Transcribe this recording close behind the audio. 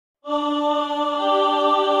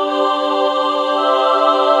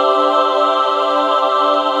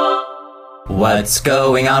What's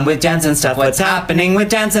going on with dance and stuff? What's happening with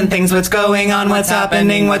dance and things? What's going on? What's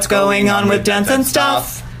happening? What's going on with dance and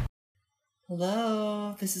stuff?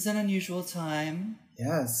 Hello, this is an unusual time.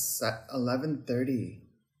 Yes, at 11:30.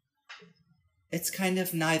 It's kind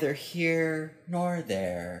of neither here nor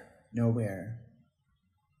there. Nowhere.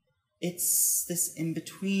 It's this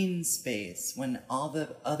in-between space when all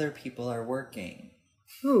the other people are working.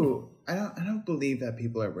 Ooh, I don't believe that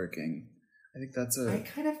people are working. I think that's I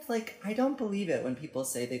don't believe it when people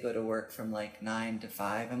say they go to work from 9 to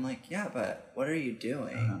 5. I'm like, yeah, but what are you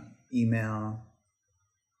doing? Email.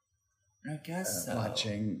 I guess so.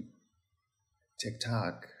 Watching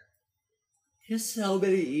TikTok. There's so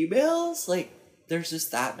many emails? There's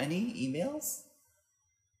just that many emails?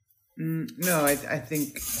 No, I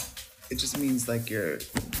think it just means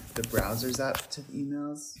the browser's up to the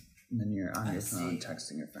emails, and then you're on your phone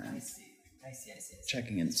texting your friends. I see.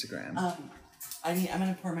 Checking Instagram. I'm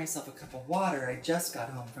gonna pour myself a cup of water. I just got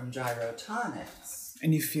home from Gyrotonics.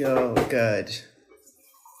 And you feel good.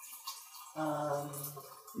 You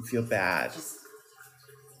feel bad.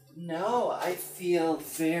 No, I feel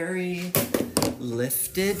very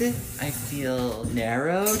lifted. I feel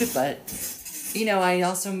narrowed, but I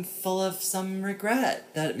also am full of some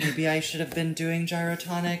regret that maybe I should have been doing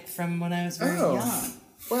Gyrotonic from when I was very young.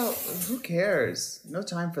 Well, who cares? No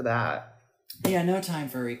time for that. Yeah, no time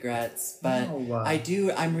for regrets, but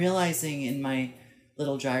I'm realizing in my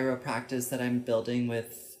little gyro practice that I'm building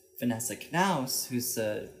with Vanessa Knaus, who's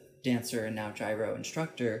a dancer and now gyro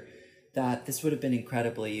instructor, that this would have been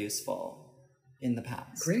incredibly useful in the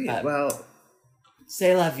past. Great. But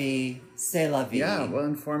c'est la vie, c'est la vie. Yeah, well,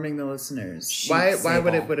 informing the listeners.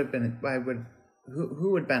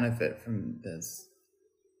 Who would benefit from this?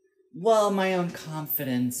 Well, my own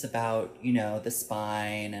confidence about, the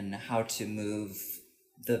spine and how to move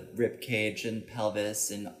the rib cage and pelvis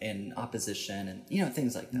in opposition and,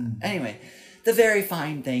 things like that. Anyway, the very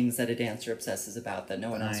fine things that a dancer obsesses about that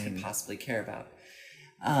no one else could possibly care about.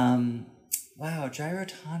 Wow,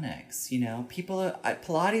 Gyrotonics,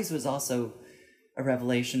 Pilates was also a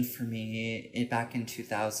revelation for me back in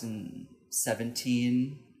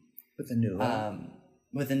 2017. With Anula?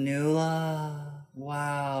 With Anula.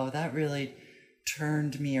 Wow, that really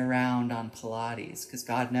turned me around on Pilates, because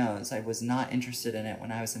God knows I was not interested in it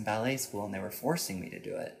when I was in ballet school and they were forcing me to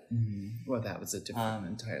do it. Mm-hmm. Well, that was a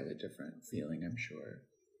entirely different feeling, I'm sure.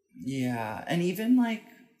 Yeah, and even I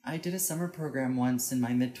did a summer program once in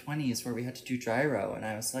my mid-20s where we had to do gyro, and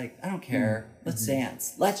I was like, I don't care, let's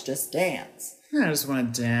dance. Let's just dance. I just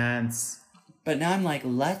want to dance. But now I'm like,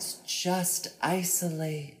 let's just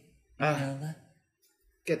isolate.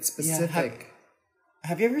 Get specific. Yeah,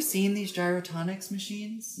 have you ever seen these Gyrotonics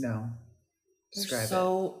machines? No. They're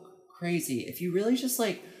so crazy. If you really just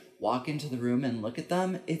walk into the room and look at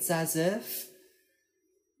them, it's as if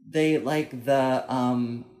they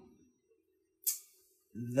the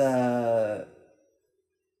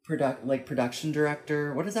production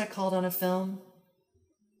director. What is that called on a film?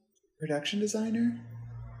 Production designer?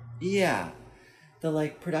 Yeah.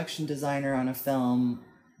 The production designer on a film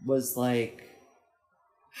was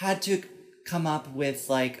had to come up with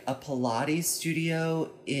a Pilates studio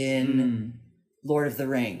in Lord of the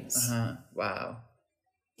Rings. Wow.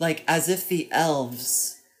 As if the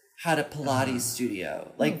elves had a Pilates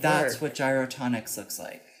studio. That's what Gyrotonics looks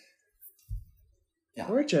like. Yeah.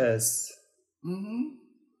 Gorgeous. Mm-hmm.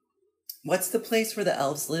 What's the place where the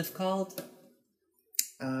elves live called?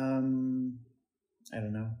 I don't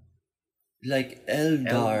know.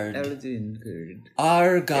 Eldard.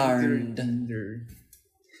 Argard.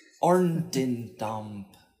 Orndindamp.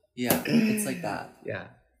 Yeah, it's like that. Yeah.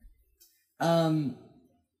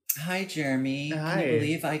 Hi, Jeremy. Hi. Can you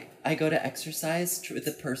believe I go to exercise with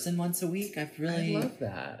a person once a week? I love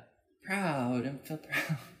that. Proud. I feel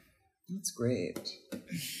proud. That's great.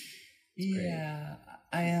 Yeah,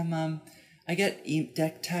 I am. I get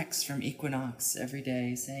texts from Equinox every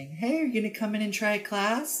day saying, "Hey, are you gonna come in and try a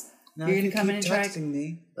class? No, You're gonna come in and try." Texting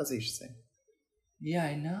me. That's what you should say. Yeah,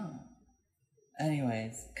 I know.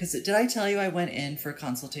 Anyways, because did I tell you I went in for a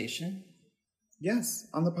consultation? Yes,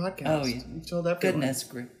 on the podcast. Oh, yeah. You told everyone. Goodness,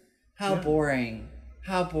 how boring.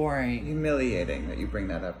 How boring. Humiliating that you bring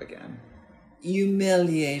that up again.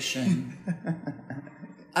 Humiliation.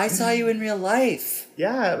 I saw you in real life.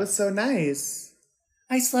 Yeah, it was so nice.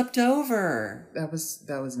 I slept over. That was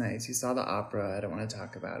nice. You saw the opera. I don't want to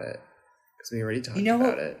talk about it because we already talked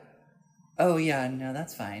about it. Oh yeah, no,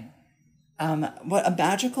 that's fine. What a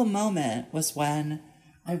magical moment was when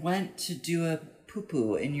I went to do a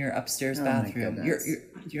poo-poo in your upstairs bathroom,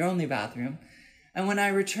 your only bathroom, and when I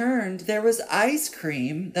returned, there was ice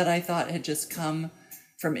cream that I thought had just come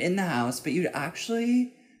from in the house, but you'd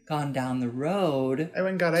actually gone down the road. I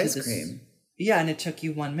went and got ice cream. Yeah, and it took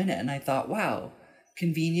you 1 minute. And I thought, wow,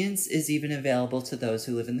 convenience is even available to those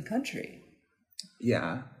who live in the country.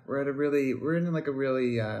 Yeah, we're in like a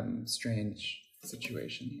really strange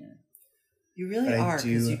situation here. You really but are. I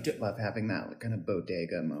do love having that kind of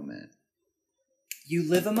bodega moment. You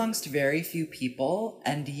live amongst very few people,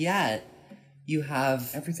 and yet you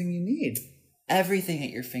have everything you need. Everything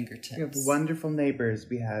at your fingertips. We have wonderful neighbors.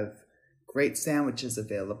 We have great sandwiches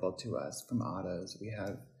available to us from Otto's. We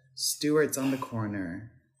have Stewart's on the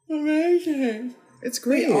corner. Amazing. It's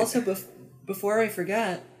great. Wait, also, before I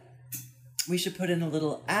forget, we should put in a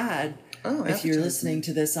little ad. If you're listening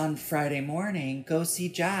to this on Friday morning, go see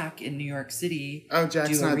Jack in New York City. Oh,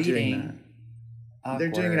 Jack's not doing that. Awkward.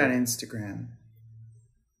 They're doing it on Instagram.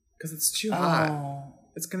 Because it's too hot.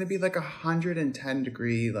 It's going to be like 110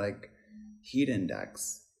 degree heat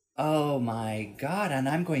index. Oh my God. And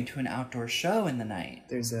I'm going to an outdoor show in the night.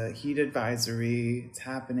 There's a heat advisory. It's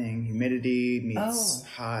happening. Humidity meets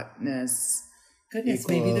hotness. Goodness,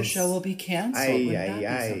 maybe the show will be canceled. Wouldn't that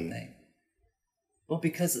be something? Well,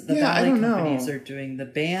 because the ballet companies are doing the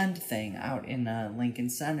band thing out in Lincoln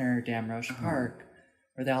Center, Damrosch Park,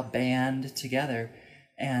 where they all band together.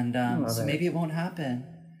 And so maybe it won't happen.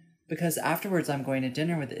 Because afterwards I'm going to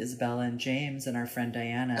dinner with Isabella and James and our friend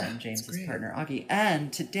Diana and James's partner Augie.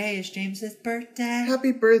 And today is James's birthday.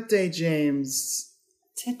 Happy birthday, James.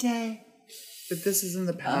 Today. But this is in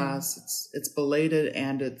the past. It's belated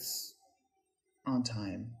and it's on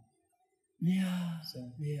time. Yeah.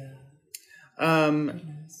 So. Yeah.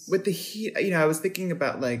 With the heat, I was thinking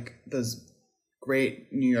about those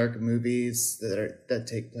great New York movies that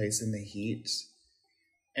take place in the heat,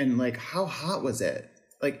 and how hot was it?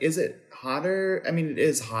 Is it hotter? I mean, it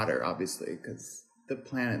is hotter, obviously, because the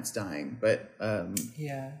planet's dying. But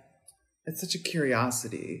yeah, it's such a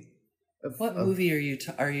curiosity. What movie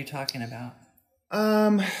are you talking about?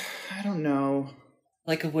 I don't know.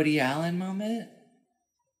 Like a Woody Allen moment?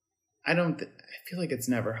 I feel like it's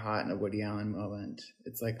never hot in a Woody Allen moment.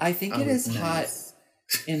 It's I think it is hot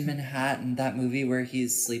in Manhattan, that movie where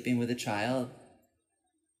he's sleeping with a child.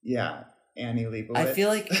 Yeah, Annie Leibovitz. I feel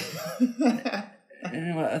like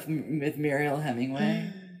with Muriel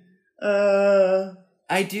Hemingway.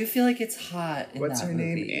 I do feel like it's hot in what's that her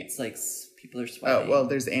movie. name? It's like people are sweating. Oh, well,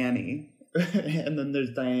 there's Annie. And then there's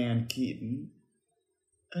Diane Keaton.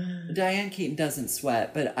 Diane Keaton doesn't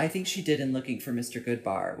sweat, but I think she did in Looking for Mr.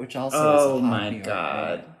 Goodbar, which also is a hot my New York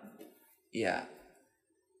God. moment. Yeah.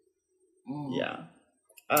 Yeah.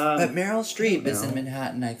 But Meryl Streep is in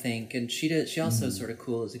Manhattan, I think, and she also is sort of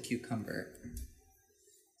cool as a cucumber.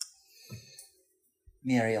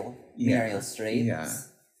 Meryl Streep.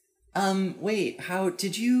 Yeah. Wait, how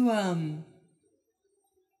did you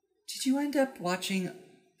end up watching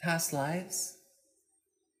Past Lives?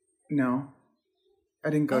 No. I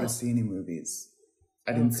didn't go to see any movies.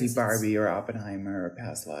 I didn't see Barbie or Oppenheimer or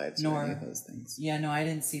Past Lives or any of those things. Yeah, no, I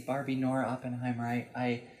didn't see Barbie nor Oppenheimer.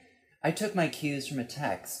 I took my cues from a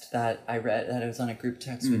text that I read, that I was on a group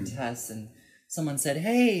text with Tess, and someone said,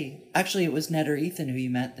 hey, actually it was Ned or Ethan who you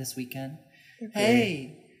met this weekend. Okay.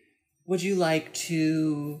 Hey, would you like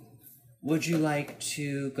to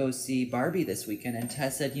go see Barbie this weekend? And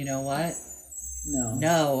Tess said, you know what?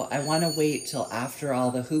 No, I want to wait till after all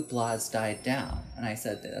the hooplas died down. And I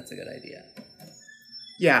said, that's a good idea.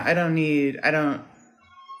 Yeah,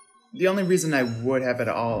 the only reason I would have it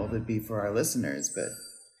all would be for our listeners, but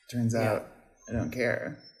turns out I don't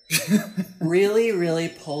care. Really, really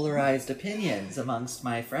polarized opinions amongst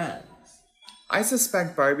my friends. I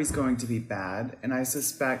suspect Barbie's going to be bad, and I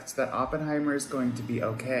suspect that Oppenheimer is going to be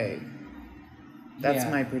okay. That's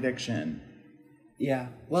my prediction. Yeah,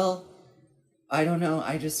 well, I don't know.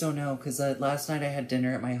 I just don't know, because last night I had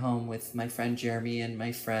dinner at my home with my friend Jeremy and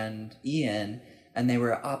my friend Ian, and they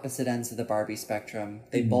were opposite ends of the Barbie spectrum.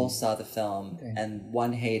 They both saw the film, and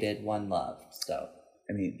one hated, one loved. So,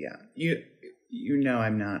 I mean, yeah, you know,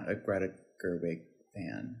 I'm not a Greta Gerwig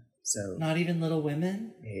fan. So not even Little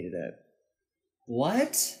Women. I hated it.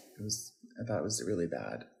 What? I thought it was really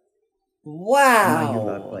bad. Wow. I know you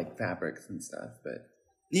love fabrics and stuff, but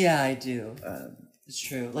yeah, I do. It's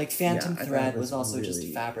true. Phantom Thread was also really just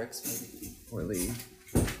a fabrics movie. Poorly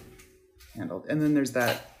handled. And then there's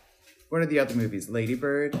that. What are the other movies? Lady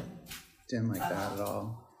Bird. Didn't like that at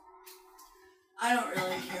all. I don't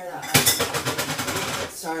really care that much.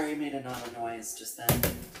 Sorry, I made another noise just then.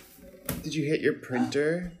 Did you hit your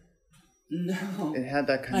printer? No. It had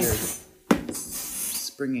that kind of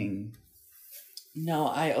springing. No,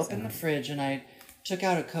 I opened the fridge and I took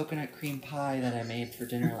out a coconut cream pie that I made for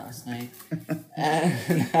dinner last night. And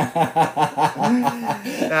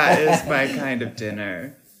That is my kind of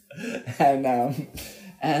dinner.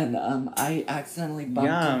 and I accidentally bumped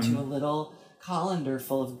Yum. into a little colander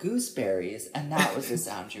full of gooseberries, and that was the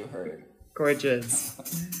sound you heard.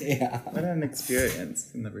 Gorgeous. Yeah. What an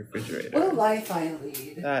experience in the refrigerator. What a life I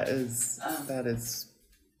lead. That is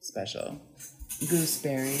special.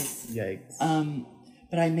 Gooseberries. Yikes.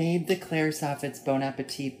 But I made the Claire Saffit's Bon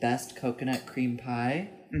Appetit Best Coconut Cream Pie.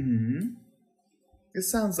 Mm-hmm.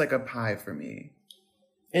 This sounds like a pie for me.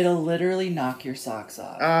 It'll literally knock your socks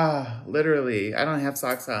off. Ah, literally. I don't have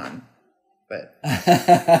socks on, but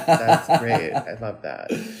that's great. I love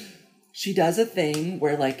that. She does a thing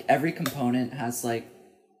where, like, every component has, like,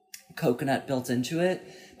 coconut built into it,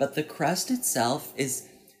 but the crust itself is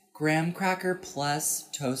graham cracker plus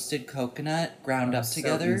toasted coconut ground up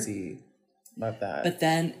together. So easy. Love that. But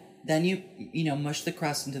then you mush the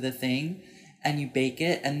crust into the thing and you bake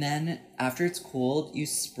it, and then after it's cooled, you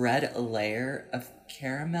spread a layer of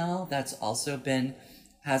caramel that's also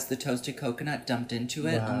has the toasted coconut dumped into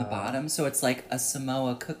it on the bottom, so it's like a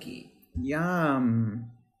Samoa cookie.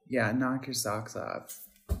 Yum. Yeah, knock your socks off.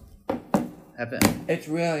 Heaven. It's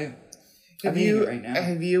really... Have I'm eating you it right now.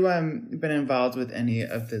 have you been involved with any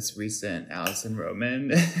of this recent Alison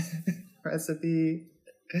Roman recipe?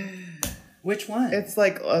 Which one? It's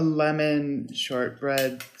like a lemon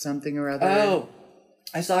shortbread something or other. Oh,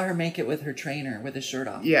 I saw her make it with her trainer with his shirt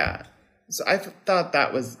off. Yeah. So I thought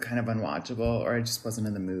that was kind of unwatchable, or I just wasn't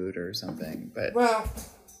in the mood or something. But Well,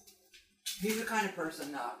 he's the kind of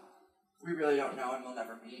person that we really don't know and we'll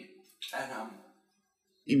never meet. And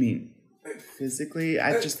you mean physically?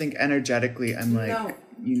 I just think energetically, I'm like, No.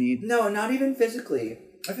 you need. No, not even physically.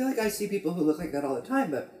 I feel like I see people who look like that all the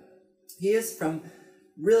time, but he is from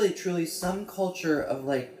really, truly some culture of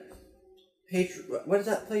like, what is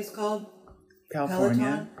that place called?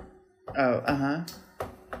 California. Peloton? Oh, uh-huh.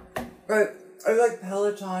 Right. I like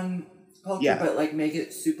Peloton culture, Yeah. but like make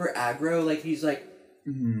it super aggro. Like he's like,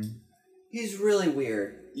 he's really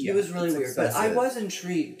weird. Yeah, he was really it's weird, but I excessive.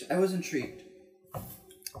 was intrigued.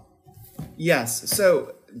 Yes.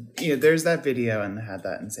 So, there's that video and had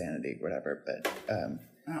that insanity, whatever. But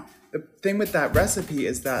the thing with that recipe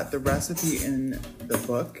is that the recipe in the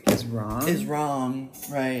book is wrong. Is wrong,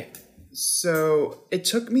 right? So it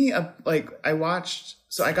took me I watched.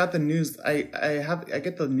 So I got the news. I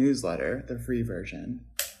get the newsletter, the free version,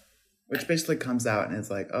 which basically comes out and it's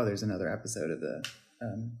like, oh, there's another episode of the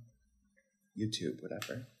YouTube,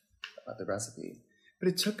 whatever, about the recipe. But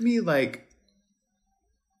it took me like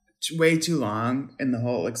way too long in the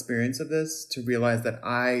whole experience of this to realize that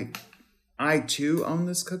I too own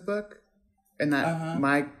this cookbook, and that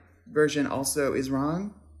my version also is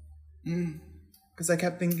wrong. Because I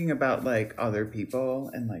kept thinking about like other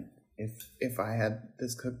people and like if I had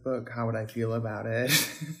this cookbook, how would I feel about it?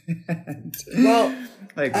 And, Well,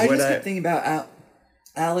 like I would just kept thinking about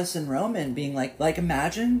Alison Roman being like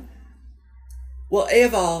imagine. Well, A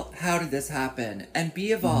of all, how did this happen? And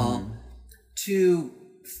B of all, to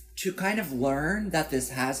kind of learn that this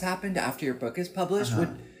has happened after your book is published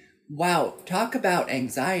talk about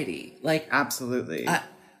anxiety. Like absolutely.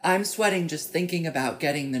 I'm sweating just thinking about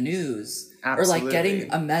getting the news. Absolutely. Or like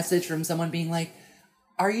getting a message from someone being like,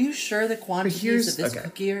 are you sure the quantities of this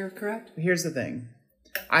cookie are correct? Here's the thing.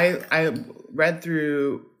 I read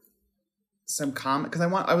through some comment because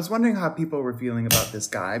I was wondering how people were feeling about this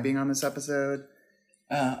guy being on this episode.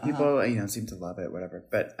 People, seem to love it, whatever.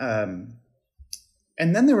 But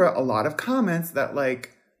and then there were a lot of comments that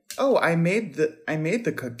like, oh, I made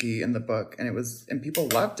the cookie in the book and people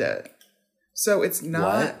loved it. So it's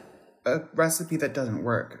not a recipe that doesn't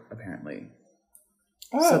work, apparently.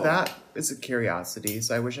 Oh. So that is a curiosity.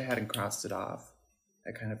 So I wish I hadn't crossed it off.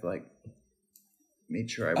 I kind of like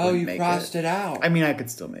made sure I wouldn't make it. Oh, you crossed it out. I mean, I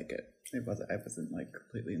could still make it. I wasn't like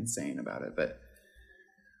completely insane about it, but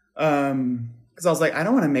because I was like, I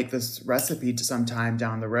don't want to make this recipe to some time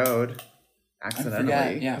down the road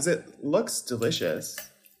accidentally because it looks delicious.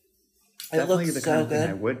 Definitely the kind of thing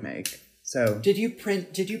I would make. So did you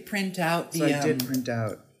print out the? So I did print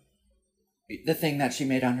out the thing that she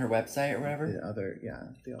made on her website or whatever. The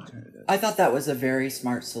alternative. I thought that was a very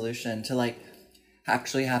smart solution to like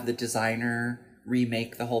actually have the designer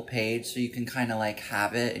remake the whole page so you can kind of like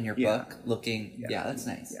have it in your book looking. Yeah, that's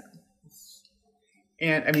nice. Yeah.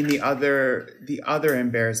 And I mean the other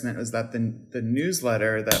embarrassment was that the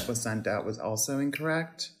newsletter that was sent out was also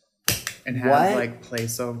incorrect and had like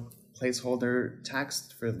placeholder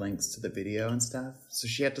text for links to the video and stuff. So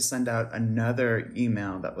she had to send out another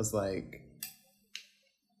email that was like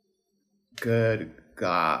good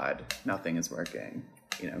God, nothing is working.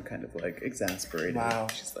 You know, kind of like exasperated. Wow.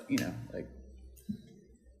 She's like, you know, like.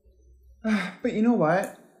 But you know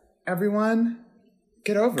what? Everyone,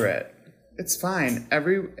 get over it. It's fine.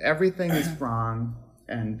 Everything is wrong,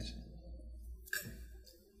 and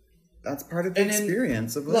that's part of the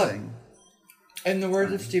experience of living. In the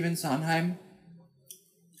words of Stephen Sondheim,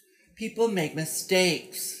 people make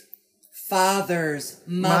mistakes. Fathers,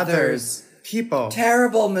 mothers, people,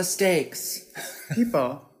 terrible mistakes.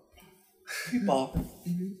 people.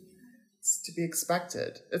 Mm-hmm. It's to be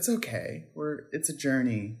expected. It's okay. It's a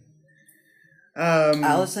journey.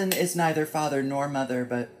 Allison is neither father nor mother,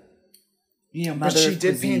 but you know, mother. But she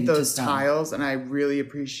did paint those tiles, and I really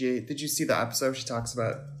appreciate. Did you see the episode? She talks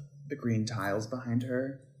about the green tiles behind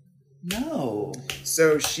her. No.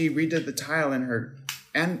 So she redid the tile in her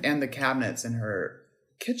and the cabinets in her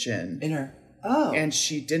kitchen. And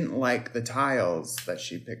she didn't like the tiles that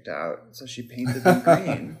she picked out, so she painted them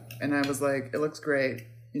green. And I was like, it looks great.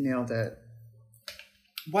 You nailed it.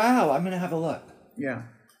 Wow, I'm gonna have a look. Yeah.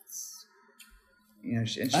 You know,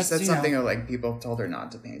 she said something like people told her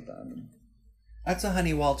not to paint them. That's a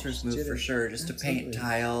Honey Walters move for sure, just absolutely. To paint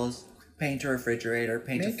tiles, paint a refrigerator,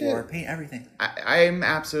 paint a floor, paint everything. I'm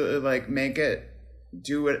absolutely like, make it,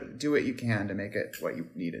 do what you can to make it what you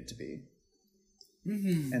need it to be.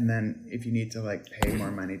 Mm-hmm. And then if you need to like pay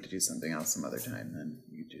more money to do something else some other time, then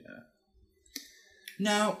you do that.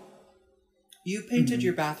 Now, you painted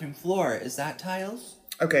your bathroom floor. Is that tiles?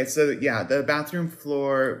 Okay, so yeah, the bathroom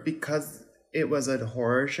floor, because it was a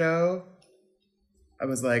horror show, I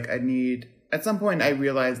was like, at some point I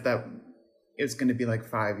realized that it's going to be like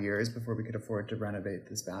 5 years before we could afford to renovate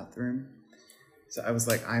this bathroom. So I was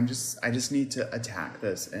like, I just need to attack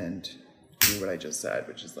this and do what I just said,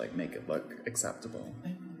 which is like make it look acceptable.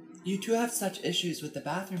 You two have such issues with the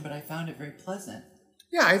bathroom, but I found it very pleasant.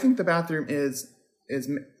 Yeah, I think the bathroom is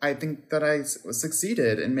I think that I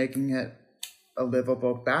succeeded in making it a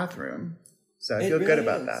livable bathroom. So I feel really good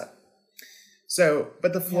about that. So,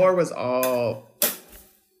 but the floor was all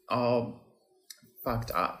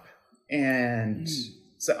fucked up. And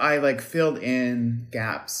so I like filled in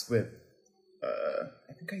gaps with,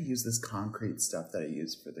 I think I used this concrete stuff that I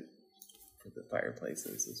used for the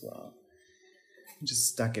fireplaces as well. And just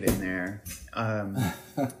stuck it in there.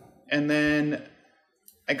 And then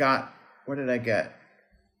what did I get?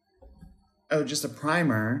 Oh, just a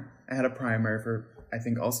primer. I had a primer for, I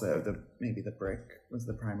think also maybe the brick was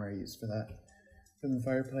the primer I used for that, from the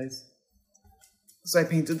fireplace. So I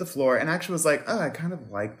painted the floor and actually was like, oh, I kind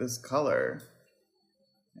of like this color.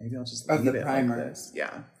 Maybe I'll just leave it primer. Like this.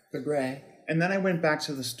 Yeah. The gray. And then I went back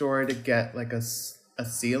to the store to get like a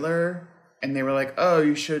sealer, and they were like, oh,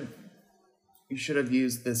 you should have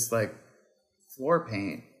used this like floor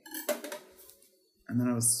paint. And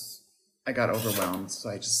then I got overwhelmed,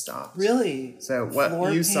 so I just stopped. Really? So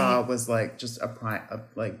what you saw was like just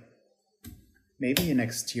like maybe an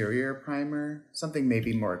exterior primer, something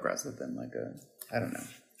maybe more aggressive than like I don't know.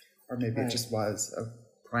 Or maybe it just was a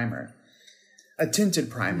primer. A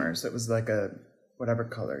tinted primer, so it was like a whatever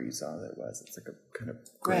color you saw that it was. It's like a kind of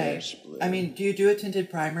grayish blue. I mean, do you do a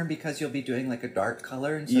tinted primer because you'll be doing like a dark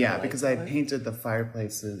color instead of a light because color? I painted the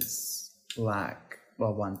fireplaces black.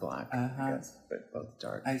 Well, one black, I guess, but both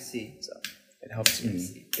dark. I see. So it helps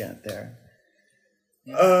me get there.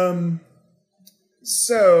 Yeah.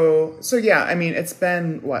 So yeah, I mean, it's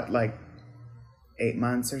been what, like 8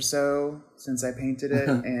 months or so since I painted it,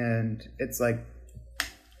 and it's like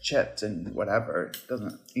chipped and whatever. It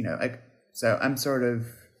doesn't, so I'm sort of,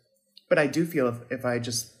 but I do feel if I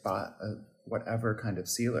just bought a whatever kind of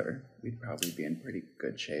sealer, we'd probably be in pretty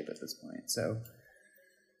good shape at this point. So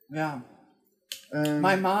yeah.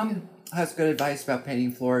 My mom has good advice about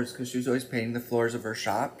painting floors because she was always painting the floors of her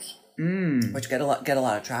shops, which get a lot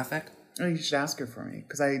of traffic. Oh, you should ask her for me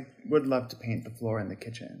because I would love to paint the floor in the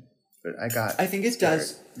kitchen, but I think it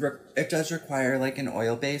does. It does require like an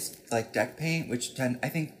oil-based like deck paint, which I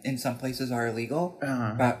think in some places are illegal,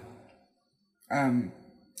 but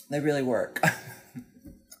they really work.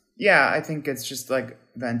 Yeah, I think it's just like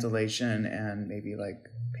ventilation and maybe like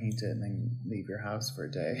paint it and then leave your house for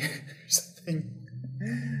a day or something.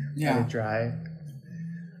 Yeah. Let it dry.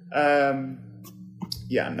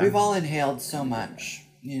 Yeah. We've all inhaled so much,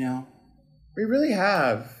 We really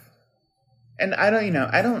have. And I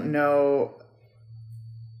don't know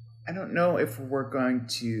if we're going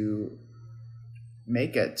to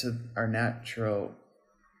make it to our natural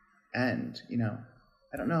end,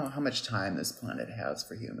 I don't know how much time this planet has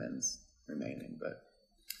for humans remaining, but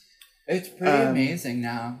it's pretty amazing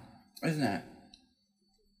now, isn't it?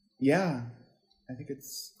 Yeah. I think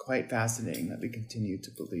it's quite fascinating that we continue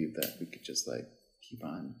to believe that we could just like keep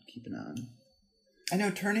on keeping on. I know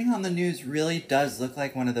turning on the news really does look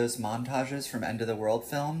like one of those montages from End of the World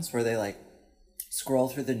films where they like scroll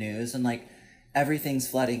through the news and like everything's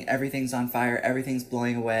flooding, everything's on fire, everything's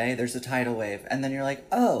blowing away, there's a tidal wave, and then you're like,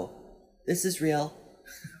 oh, this is real.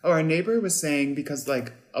 Oh, our neighbor was saying, because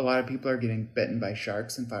like a lot of people are getting bitten by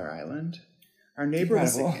sharks in Fire Island. Our neighbor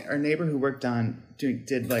who worked on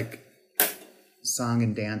did like song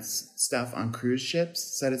and dance stuff on cruise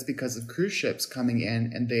ships said it's because of cruise ships coming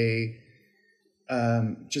in and they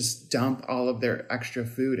just dump all of their extra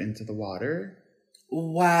food into the water.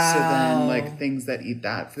 Wow. So then like things that eat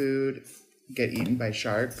that food get eaten by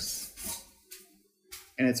sharks.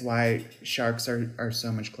 And it's why sharks are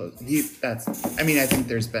so much closer. I think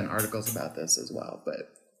there's been articles about this as well,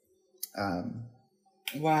 but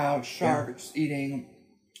wow, sharks eating.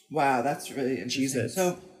 Wow, that's really interesting. Jesus.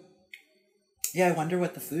 So yeah, I wonder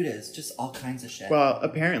what the food is. Just all kinds of shit. Well,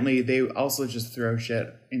 apparently they also just throw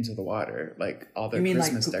shit into the water, like all their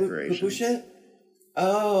Christmas decorations. Poo-poo shit?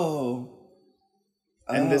 Oh.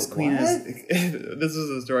 And this queen this is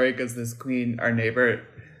a story because this queen, our neighbor,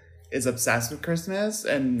 is obsessed with Christmas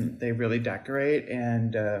and they really decorate,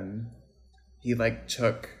 and he like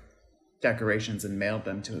took decorations and mailed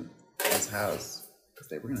them to his house because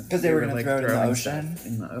they were gonna throw it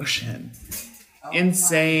in the ocean. Oh,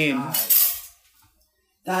 insane.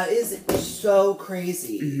 That is so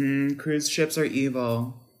crazy. Mm-hmm. Cruise ships are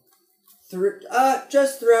evil.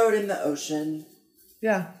 Just throw it in the ocean.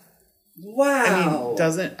 Yeah. Wow.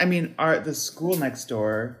 The school next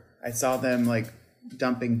door, I saw them like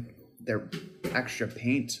dumping their extra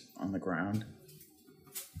paint on the ground.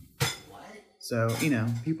 What? So,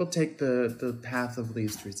 people take the path of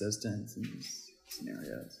least resistance in these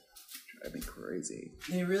scenarios. Drive me crazy.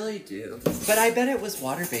 They really do. But I bet it was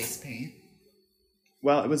water-based paint.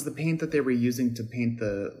 Well, it was the paint that they were using to paint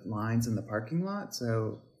the lines in the parking lot,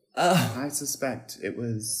 so I suspect it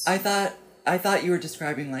was... I thought you were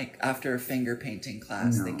describing like after a finger painting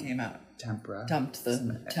class, they came out. Tempera. Dumped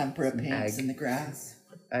the tempera paints in the grass.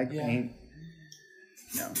 Egg paint.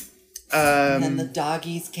 No. And then the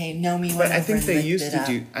doggies came. But I think they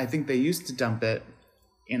used to dump it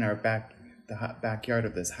in our backyard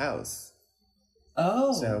of this house.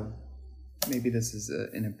 Oh. So maybe this is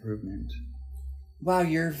an improvement. Wow,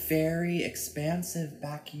 your very expansive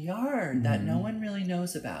backyard that no one really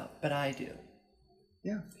knows about, but I do.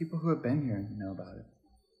 Yeah, people who have been here know about it.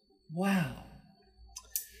 Wow.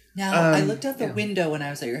 Now, I looked out the window when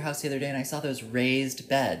I was at your house the other day and I saw those raised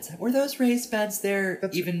beds. Were those raised beds there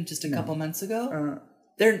even just a couple months ago?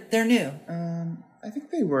 They're new. I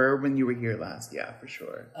think they were when you were here last. Yeah, for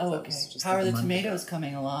sure. Oh, okay. How are the tomatoes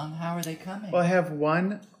coming along? How are they coming? Well, I have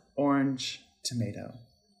one orange tomato.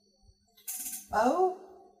 Oh?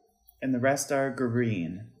 And the rest are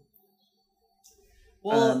green.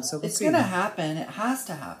 Well, it's going to happen. It has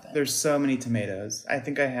to happen. There's so many tomatoes. I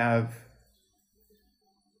think I have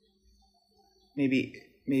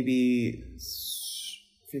maybe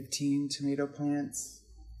 15 tomato plants.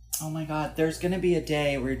 Oh my God. There's going to be a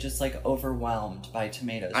day where you're just like overwhelmed by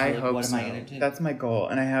tomatoes. I hope what so. am I going to do? That's my goal.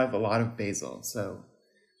 And I have a lot lot of basil. So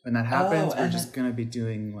when that happens, we're just going to be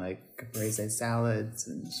doing like caprese salads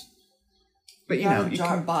and... But you can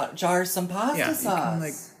jar some pasta sauce. You can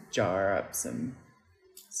like jar up some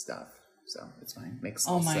stuff, so it's fine. Makes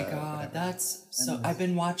oh my God, whatever. That's so. I've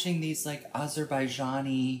been watching these like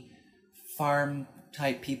Azerbaijani farm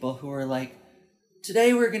type people who are like,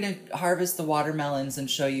 today we're gonna harvest the watermelons and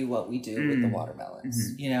show you what we do with the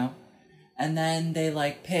watermelons, and then they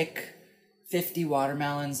like pick 50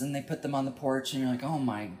 watermelons and they put them on the porch and you're like, oh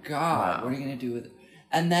my God, what are you gonna do with it?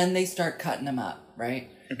 And then they start cutting them up, right?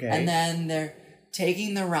 Okay. And then they're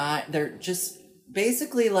taking the rind. They're just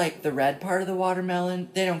basically like the red part of the watermelon.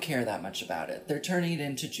 They don't care that much about it. They're turning it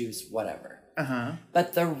into juice, whatever.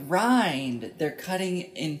 But the rind, they're cutting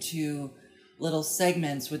into little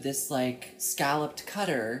segments with this like scalloped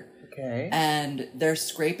cutter. Okay. And they're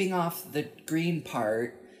scraping off the green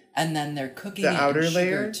part, and then they're cooking the it outer in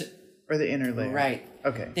layer sugar or the inner layer. Right.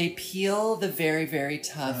 Okay. They peel the very, very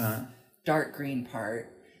tough dark green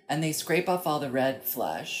part, and they scrape off all the red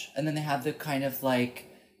flesh, and then they have the kind of like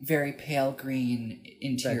very pale green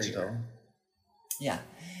interior. Vegetal. Yeah.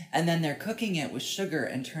 And then they're cooking it with sugar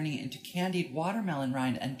and turning it into candied watermelon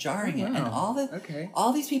rind and jarring it. And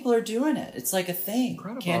all these people are doing it. It's like a thing.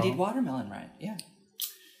 Incredible. Candied watermelon rind. Yeah.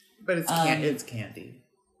 But it's candy.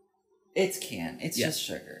 It's It's just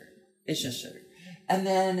sugar. It's just sugar. And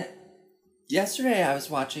then yesterday I was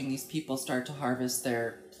watching these people start to harvest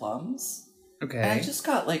their plums. Okay. And I just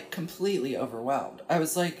got like completely overwhelmed. I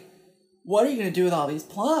was like, what are you going to do with all these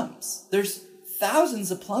plums? There's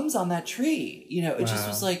thousands of plums on that tree. You know, it just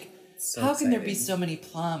was like, So how can there be exciting. so many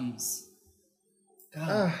plums?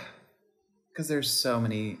 God. Because there's so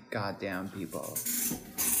many goddamn people.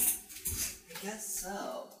 I guess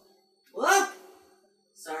so. Whoa!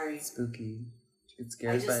 Sorry. Spooky. Did you get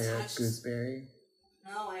scared I by just a touched- gooseberry?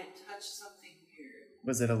 No, I touched something weird.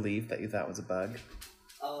 Was it a leaf that you thought was a bug?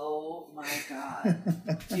 Oh my god.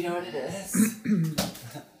 Do you know what it is?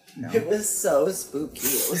 No. It was so spooky.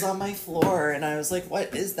 It was on my floor, and I was like,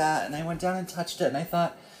 what is that? And I went down and touched it, and I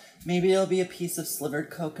thought maybe it'll be a piece of slivered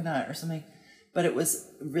coconut or something. But it was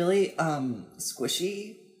really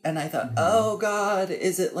squishy, and I thought, oh god,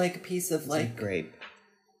 is it like a piece of like... Grape.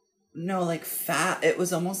 No, like fat. It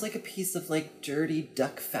was almost like a piece of like dirty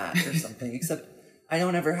duck fat or something, except I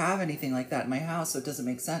don't ever have anything like that in my house, so it doesn't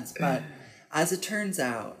make sense. But as it turns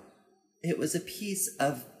out, it was a piece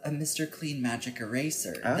of a Mr. Clean Magic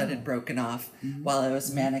eraser that had broken off while I was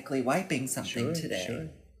manically wiping something today. Sure.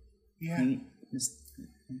 Yeah. Clean,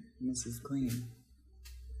 Mrs. Clean.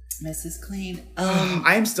 Mrs. Clean.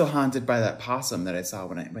 I'm still haunted by that possum that I saw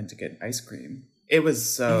when I went to get ice cream. It was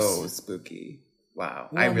so spooky. Wow.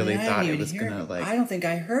 I well, really I thought didn't it was even going to hear- like... I don't think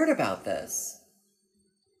I heard about this.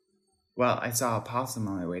 Well, I saw a possum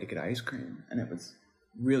on my way to get ice cream, and it was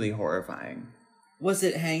really horrifying. Was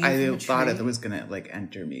it hanging I from a thought tree? it was going to like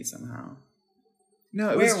enter me somehow.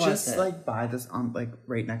 No, it Where was was just it? like by this, like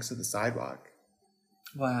right next to the sidewalk.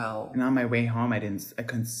 Wow. And on my way home, I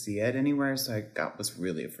couldn't see it anywhere, so I was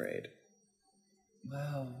really afraid.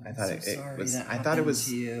 Wow. I thought I'm it so sorry was. that I thought it happened was.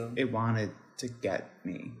 to you. It wanted to get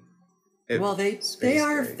me. Well, they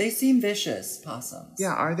seem vicious, possums.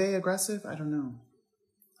 Yeah, are they aggressive? I don't know.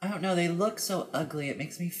 I don't know. They look so ugly. It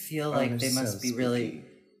makes me feel Oh, like they're they must so be really spooky.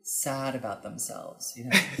 sad about themselves, you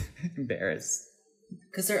know, Embarrassed.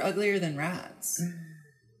 because they're uglier than rats.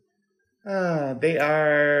 They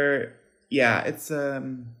are. Yeah, it's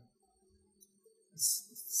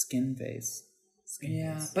skin face. Skin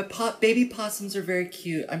Yeah, face. but baby possums are very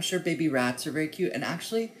cute. I'm sure baby rats are very cute, and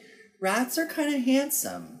actually, rats are kind of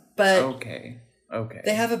handsome, but Okay.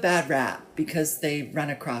 they have a bad rap because they run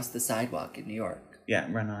across the sidewalk in New York. Yeah,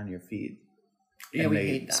 run on your feet. Yeah, and we they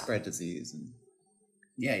hate that. spread disease, and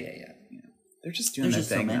Yeah. they're just doing There's their just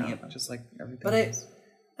so thing many now, of them. just like everything But else.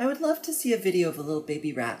 I would love to see a video of a little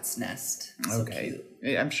baby rat's nest. So Okay,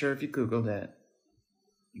 cute. I'm sure if you Googled it,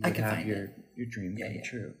 you I would can have find your dream come Yeah.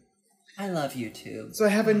 true. I love YouTube. So I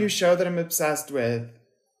have a new show that I'm obsessed with,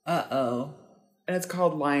 Uh-oh. and it's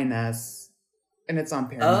called Lioness, and it's on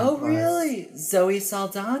Paramount Oh, Plus. really? Zoe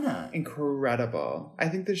Saldana. Incredible. I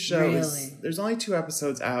think the show is... There's only 2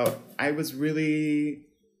 episodes out. I was really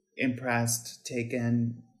impressed,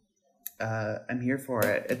 taken... I'm here for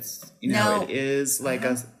it. It's, Now- it is like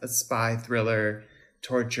a spy thriller,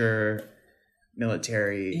 torture,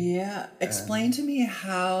 military. Yeah. Explain to me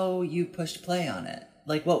how you pushed play on it.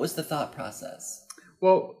 Like, what was the thought process?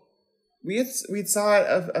 Well, we saw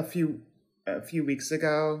it a few weeks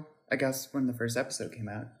ago. I guess when the first episode came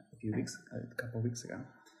out, a couple weeks ago.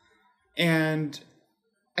 And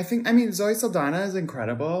I mean, Zoe Saldana is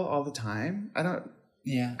incredible all the time. I don't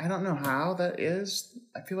know how that is.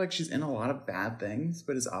 I feel like she's in a lot of bad things,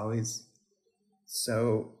 but is always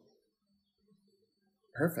so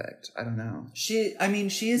perfect. I don't know. She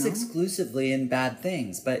is exclusively in bad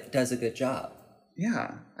things, but does a good job.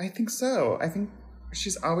 Yeah, I think so. I think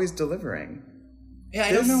she's always delivering. Yeah,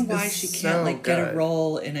 I don't know This why is she can't so get a good.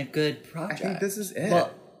 role in a good I project. think this is it.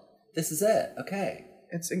 Well, this is it. Okay.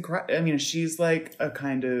 It's incredible. I mean, she's like a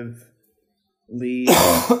kind of lead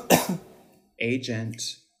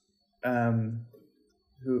agent.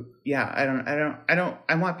 Who? Yeah,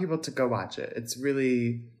 I want people to go watch it. It's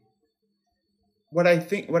really what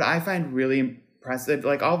I find really impressive.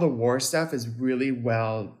 Like all the war stuff is really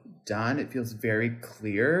well done. It feels very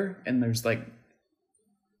clear, and there's like,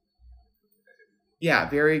 yeah,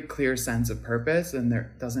 very clear sense of purpose, and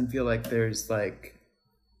there doesn't feel like there's like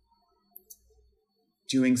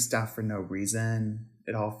doing stuff for no reason.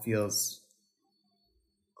 It all feels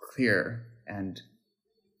clear and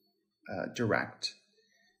direct.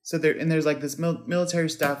 So there's like this military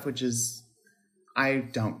stuff, which is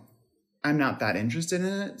I'm not that interested in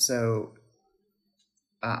it. So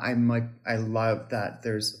I love that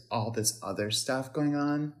there's all this other stuff going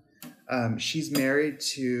on. She's married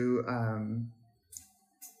to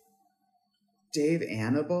Dave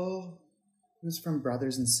Annable, who's from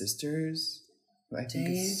Brothers and Sisters, who I think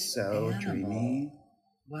is so dreamy.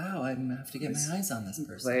 Wow, I'm gonna have to get my eyes on this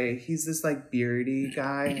person. He's this like beardy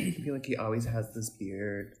guy. I feel like he always has this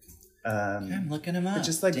beard. I'm looking him up. But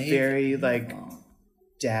just like Dave very Annable. like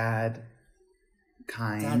dad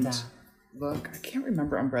kind. Dada. look. I can't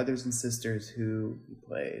remember on Brothers and Sisters who he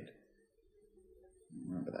played. I don't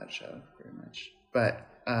remember that show very much. But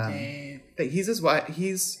he's his wife.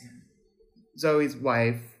 He's Zoe's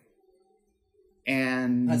wife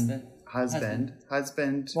and husband.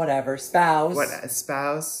 Whatever, spouse.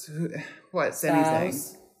 Spouse? What? Anything.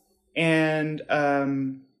 And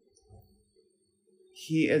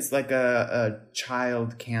he is like a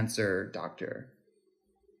child cancer doctor.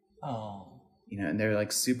 Oh. You know, and they're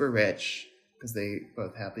like super rich because they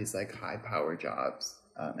both have these like high power jobs,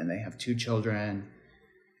 and they have 2 children.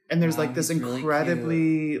 And there's like this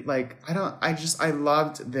incredibly really I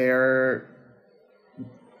loved their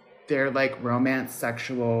like romance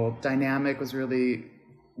sexual dynamic was really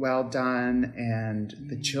well done, and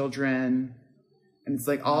the children, and it's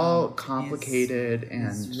like all complicated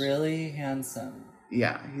he's really handsome.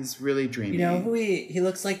 Yeah, he's really dreamy. You know who he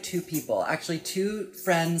looks like 2 people. Actually, 2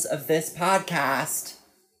 friends of this podcast.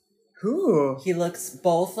 Who? He looks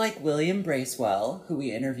both like William Bracewell, who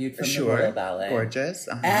we interviewed from the Royal Ballet. Gorgeous.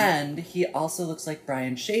 Uh-huh. And he also looks like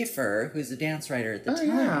Brian Schaefer, who's a dance writer at the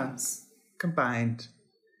Times. Yeah. Combined.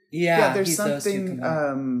 Yeah, there's something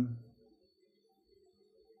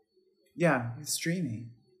he's dreamy.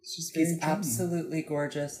 He's absolutely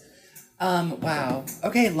gorgeous. Wow.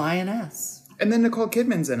 Okay, Lioness. And then Nicole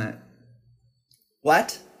Kidman's in it.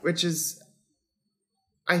 What? Which is,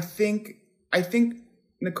 I think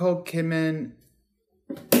Nicole Kidman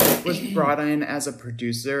was brought in as a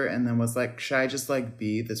producer and then was like, should I just like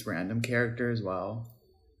be this random character as well?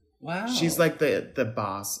 Wow. She's like the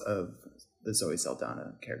boss of the Zoe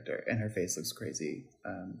Saldana character, and her face looks crazy.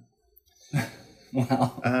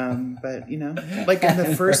 Wow. But you know, like in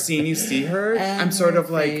the first scene you see her, I'm sort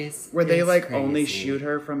of like, where they like crazy. Only shoot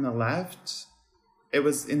her from the left. It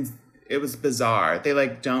was bizarre. They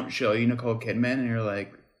like don't show you Nicole Kidman, and you're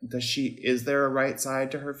like, is there a right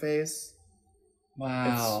side to her face?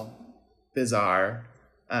 Wow. It's bizarre.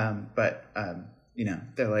 But you know,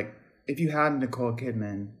 they're like, if you had Nicole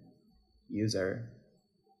Kidman, use her.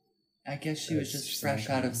 I guess she was just fresh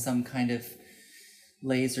out of some kind of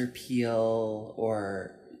laser peel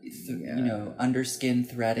or you know, underskin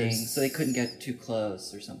threading, so they couldn't get too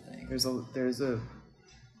close or something. There's a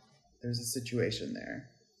situation there.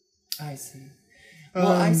 I see.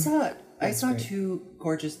 Well, I saw great. 2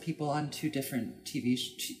 gorgeous people on 2 different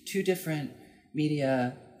 2 different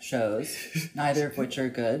media shows, neither of which are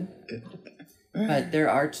good. But there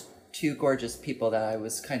are 2 gorgeous people that I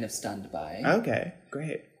was kind of stunned by. Okay,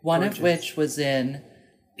 great. One of which was in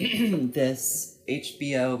this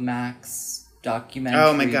HBO Max documentary.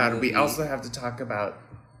 Oh my God, movie. we also have to talk about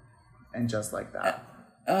And Just Like That.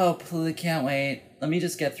 Oh, please, can't wait. Let me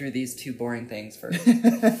just get through these 2 boring things first.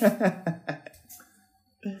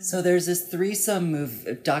 So there's this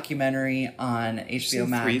threesome documentary on HBO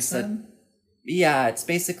Max. Threesome? Yeah, it's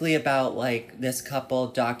basically about like this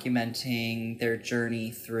couple documenting their journey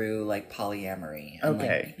through like polyamory. And,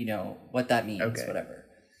 like, you know, what that means, whatever.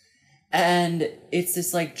 And it's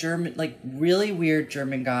this like German, like really weird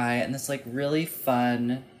German guy and this like really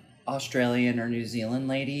fun Australian or New Zealand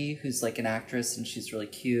lady who's like an actress, and she's really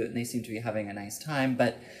cute and they seem to be having a nice time,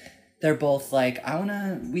 but they're both like,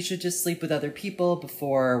 we should just sleep with other people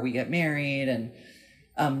before we get married. And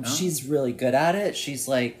she's really good at it. She's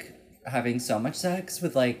like having so much sex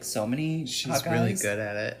with like so many She's really good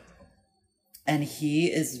at it. And he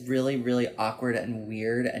is really, really awkward and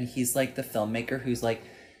weird. And he's like the filmmaker who's like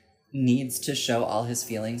needs to show all his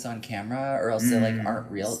feelings on camera or else they like aren't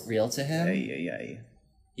real to him.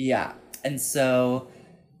 Yeah. And so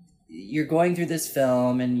you're going through this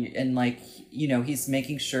film and like, you know, he's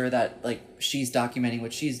making sure that like she's documenting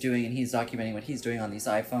what she's doing and he's documenting what he's doing on these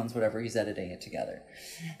iPhones, whatever, he's editing it together.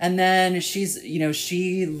 And then she's, you know,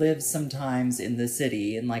 she lives sometimes in the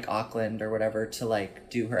city in like Auckland or whatever to like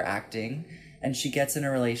do her acting. And she gets in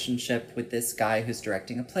a relationship with this guy who's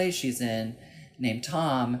directing a play she's in named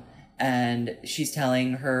Tom. And she's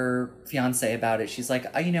telling her fiance about it. She's like,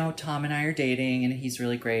 you know, Tom and I are dating and he's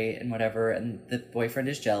really great and whatever. And the boyfriend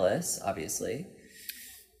is jealous, obviously.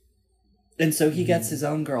 And so he gets his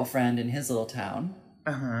own girlfriend in his little town,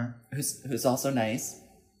 who's also nice.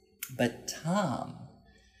 But Tom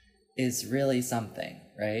is really something,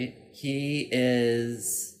 right? He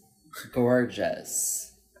is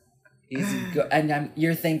gorgeous.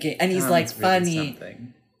 You're thinking, and he's Tom's like funny.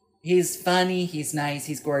 Really he's funny, he's nice,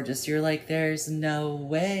 he's gorgeous. You're like, there's no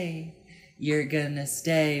way you're gonna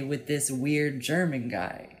stay with this weird German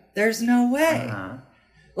guy. There's no way.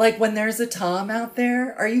 Like, when there's a Tom out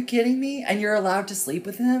there, are you kidding me? And you're allowed to sleep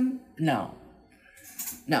with him? No.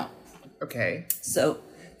 Okay. So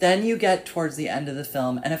then you get towards the end of the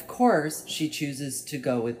film, and of course, she chooses to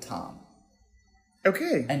go with Tom.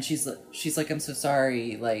 Okay. And she's like, I'm so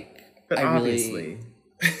sorry. Like, But I obviously.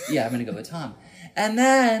 yeah, I'm gonna go with Tom. And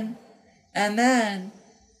then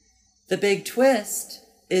the big twist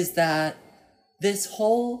is that this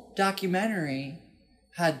whole documentary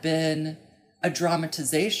had been a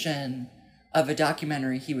dramatization of a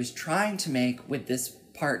documentary he was trying to make with this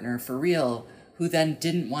partner for real, who then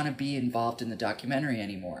didn't want to be involved in the documentary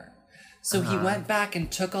anymore. So he went back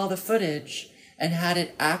and took all the footage and had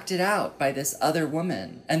it acted out by this other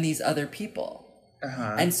woman and these other people.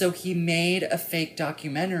 And so he made a fake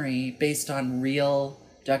documentary based on real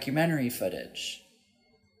documentary footage.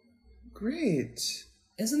 Great.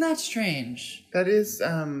 Isn't that strange? That is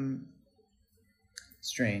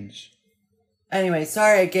strange. Anyway,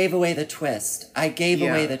 sorry I gave away the twist.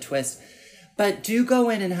 But do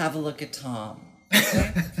go in and have a look at Tom.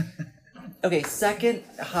 Okay? Okay, second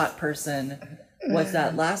hot person was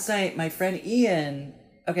that last night my friend Ian...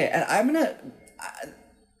 Okay, and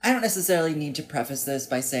I don't necessarily need to preface this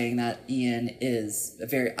by saying that Ian is a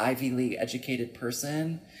very Ivy League educated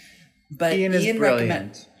person. But Ian is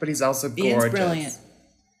brilliant, but he's also gorgeous. Ian's brilliant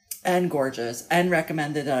and gorgeous, and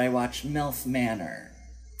recommended that I watch MILF Manor.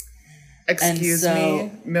 Excuse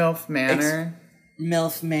me? MILF Manor?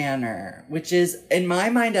 MILF Manor, which is, in my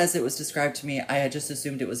mind, as it was described to me, I had just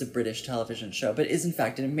assumed it was a British television show, but is in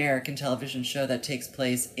fact an American television show that takes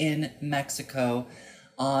place in Mexico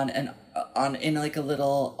in like a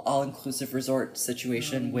little all-inclusive resort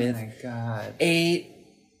situation with my God. 8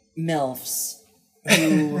 MILFs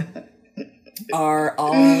who are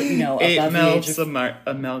all, you know, above the age of... 8 MILFs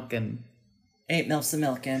a milkin. 8 MILFs a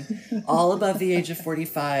milkin, all above the age of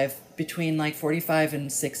 45, between like 45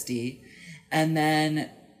 and 60. And then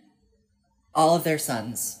all of their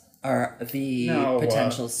sons are the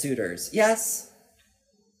potential suitors. Yes.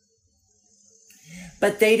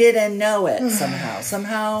 But they didn't know it somehow.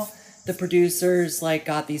 Somehow the producers like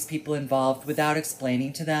got these people involved without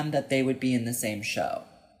explaining to them that they would be in the same show.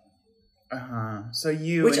 So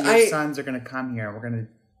you and your sons are going to come here. We're going to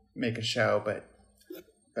make a show, but...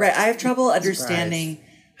 Right, I have trouble understanding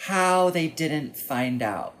how they didn't find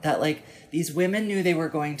out. That, like, these women knew they were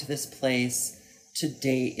going to this place to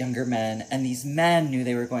date younger men, and these men knew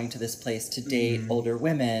they were going to this place to date older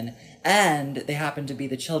women, and they happened to be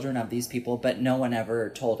the children of these people, but no one ever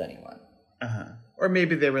told anyone. Or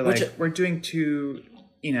maybe they were like, we're doing two...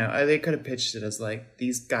 You know, they could have pitched it as like,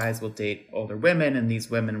 these guys will date older women and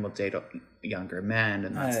these women will date younger men,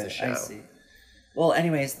 and that's the show. I see. Well,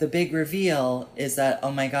 anyways, the big reveal is that,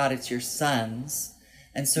 oh my God, it's your sons.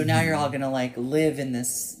 And so now you're all going to like live in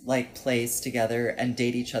this like place together and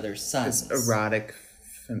date each other's sons. This erotic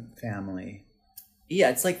family.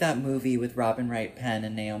 Yeah, it's like that movie with Robin Wright Penn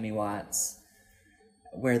and Naomi Watts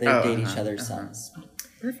where they date each other's sons.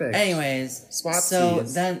 Perfect. Anyways, Swapsies. So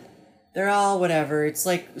then... They're all whatever. It's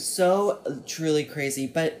like so truly crazy.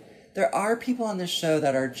 But there are people on this show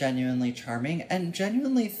that are genuinely charming and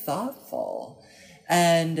genuinely thoughtful.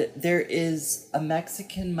 And there is a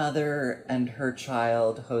Mexican mother and her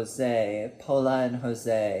child, Jose, Paula and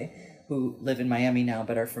Jose, who live in Miami now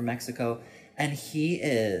but are from Mexico. And he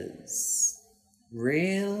is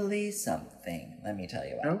really something, let me tell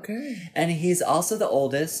you what. Okay. And he's also the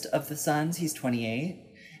oldest of the sons. He's 28.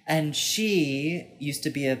 And she used to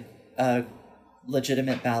be a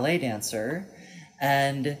legitimate ballet dancer,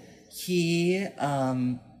 and he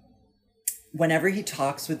whenever he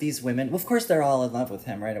talks with these women, well, of course they're all in love with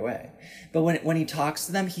him right away, but when he talks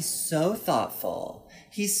to them, he's so thoughtful,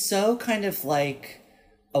 he's so kind of like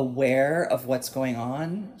aware of what's going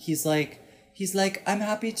on. He's like I'm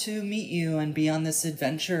happy to meet you and be on this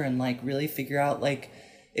adventure and like really figure out like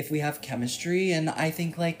if we have chemistry, and I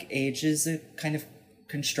think like age is a kind of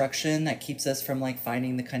construction that keeps us from like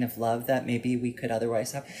finding the kind of love that maybe we could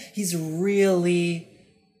otherwise have. He's really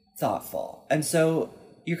thoughtful. And so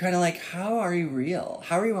you're kind of like, how are you real?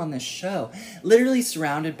 How are you on this show? Literally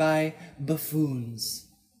surrounded by buffoons.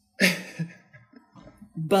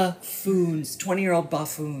 Buffoons. 20-year-old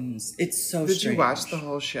buffoons. It's so strange. Did you watch the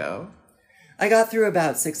whole show? I got through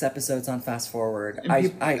about 6 episodes on Fast Forward.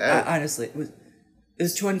 I honestly, it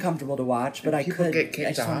was too uncomfortable to watch, but I could. People get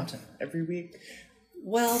kicked off every week?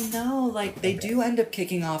 Well, no, like they do end up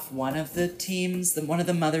kicking off one of the teams, one of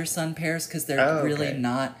the mother-son pairs, because they're really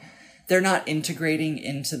not, they're not integrating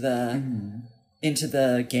into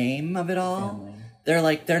the game of it all.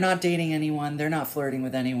 Family. They're not dating anyone, they're not flirting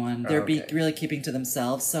with anyone, they're really keeping to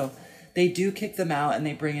themselves. So they do kick them out and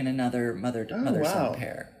they bring in another mother-son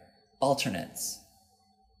pair, alternates.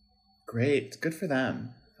 Great, good for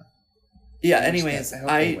them. Yeah. Anyways, I hope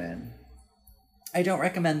they win. I don't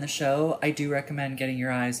recommend the show. I do recommend getting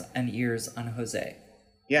your eyes and ears on Jose.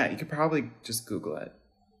 Yeah, you could probably just Google it.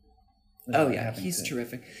 Oh yeah, he's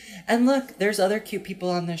terrific. And look, there's other cute people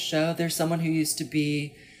on this show. There's someone who used to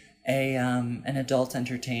be an adult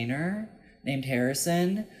entertainer named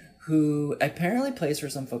Harrison, who apparently plays for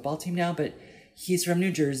some football team now, but he's from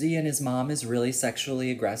New Jersey and his mom is really sexually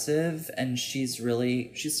aggressive and she's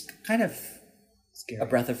kind of Scary. a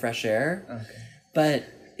breath of fresh air. Okay. But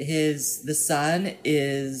the son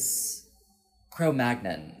is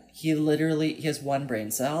Cro-Magnon. He has one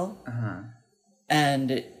brain cell. Uh-huh.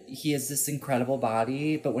 And he has this incredible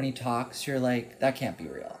body, but when he talks, you're like, that can't be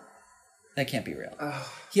real. That can't be real. Oh,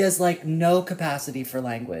 He has like no capacity for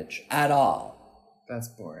language at all. that's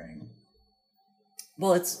boring.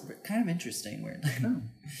 Well, it's kind of interesting, weirdly.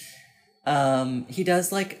 Oh. He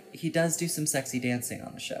does do some sexy dancing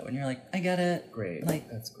on the show, and you're like, I get it. Great. Like,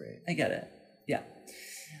 That's great. I get it. Yeah.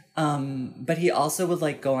 But he also would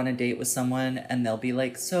like go on a date with someone, and they'll be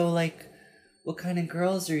like, so like, what kind of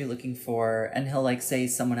girls are you looking for? And he'll like say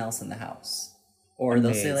someone else in the house, or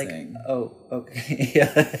they'll say like, oh, okay,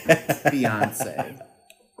 Beyonce.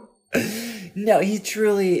 No, he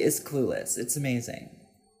truly is clueless. It's amazing.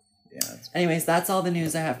 Yeah. Anyways, that's all the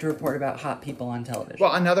news I have to report about hot people on television.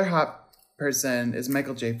 Well, another hot person is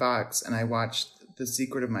Michael J. Fox, and I watched The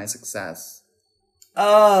Secret of My Success.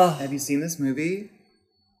 Oh, Have you seen this movie?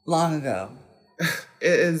 long ago.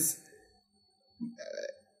 It is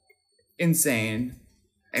insane.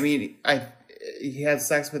 I mean, he has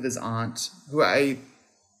sex with his aunt, who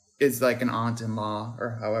is like an aunt-in-law,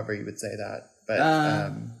 or however you would say that. But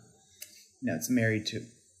it's married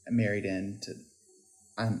into.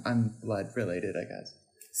 I'm blood related, I guess.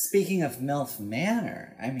 Speaking of MILF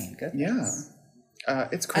Manor, I mean, goodness. Yeah.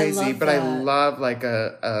 It's crazy, but I love like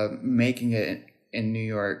a making it in New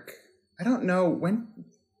York. I don't know when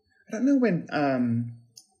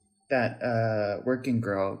that Working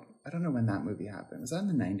Girl, I don't know when that movie happened. Was that in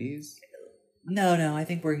the 90s? No, I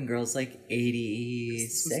think Working Girl's like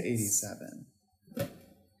 86. This was 87.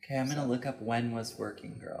 Okay, I'm gonna look up when was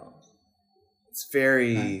Working Girl. It's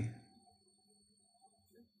very...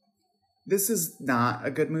 This is not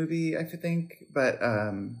a good movie, I think, but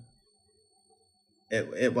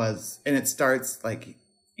it was, and it starts like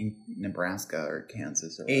in Nebraska or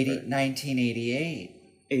Kansas or whatever. 1988.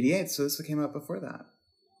 88, so this came out before that.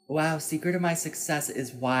 Wow, Secret of My Success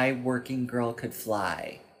is why Working Girl could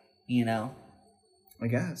fly, you know? I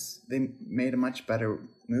guess. They made a much better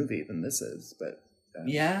movie than this is, but...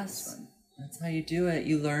 Yes, that's how you do it.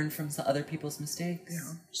 You learn from other people's mistakes.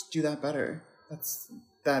 Yeah, just do that better.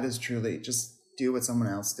 That is truly, just do what someone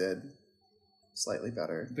else did slightly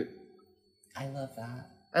better. But I love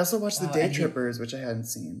that. I also watched The Day Trippers, which I hadn't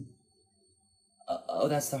seen.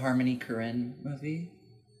 That's the Harmony Korine movie?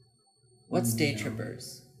 What's Day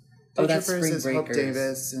Trippers? Day Trippers is Hope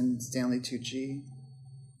Davis and Stanley Tucci.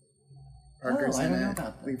 Parker's in it. I don't know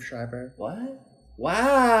about that. Liev Schreiber. What?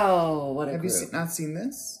 Wow! What a Have group. you not seen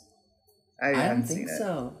this? I don't think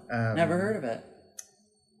so. Never heard of it.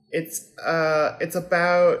 It's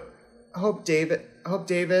about Hope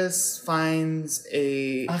Davis finds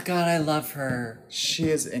a... Oh God, I love her. She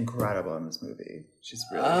is incredible in this movie. She's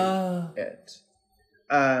really it.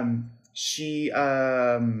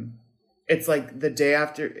 It's like the day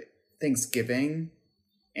after Thanksgiving,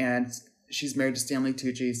 and she's married to Stanley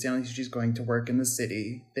Tucci. Stanley Tucci's going to work in the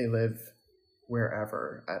city. They live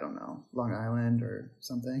wherever, I don't know, Long Island or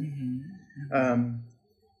something. Mm-hmm.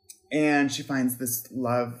 And she finds this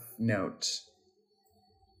love note.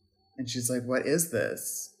 And she's like, what is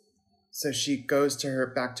this? So she goes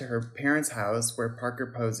back to her parents' house where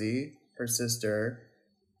Parker Posey, her sister,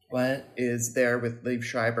 is there with Liev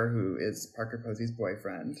Schreiber, who is Parker Posey's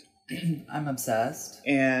boyfriend. I'm obsessed.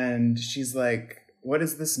 And she's like, what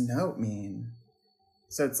does this note mean?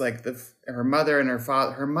 So it's like her mother and her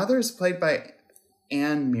father. Her mother is played by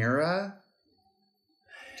Anne Mira.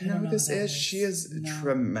 Do you know who this is? She is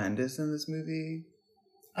tremendous in this movie.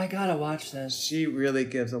 I gotta watch this. She really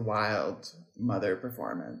gives a wild mother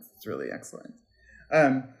performance. It's really excellent.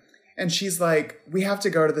 And she's like, we have to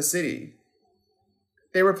go to the city.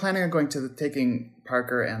 They were planning on taking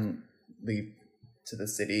Parker and Liev to the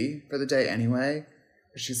city for the day anyway.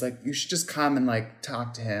 But she's like, you should just come and like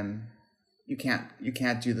talk to him. You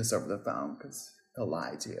can't do this over the phone because he'll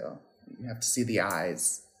lie to you. You have to see the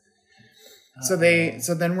eyes. So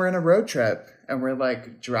then we're in a road trip and we're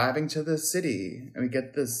like driving to the city and we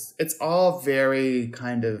get this, it's all very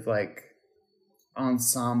kind of like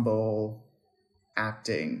ensemble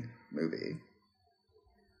acting movie.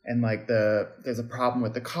 And like there's a problem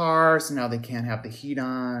with the car, so now they can't have the heat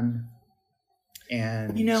on.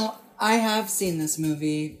 And I have seen this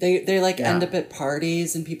movie. They end up at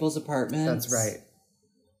parties in people's apartments. That's right.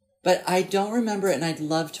 But I don't remember it, and I'd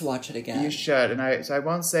love to watch it again. You should, and I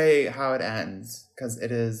won't say how it ends because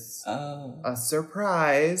it is a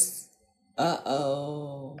surprise.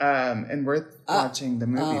 And worth watching the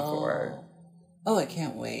movie for. Oh, I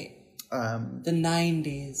can't wait. The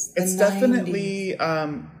 90s. It's 90s. definitely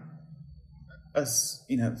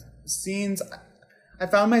scenes. I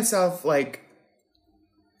found myself like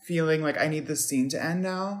feeling like I need this scene to end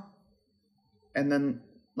now, and then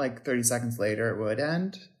like 30 seconds later it would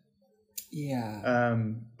end. Yeah.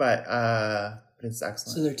 But it's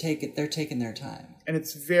excellent. So they're taking their time. And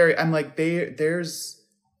it's very, I'm like, they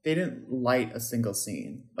didn't light a single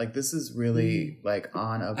scene. Like this is really like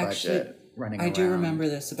on a budget. Actually, running I around. do remember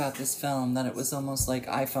this about this film, that it was almost like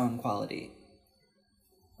iPhone quality.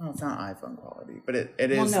 Well, it's not iPhone quality, but it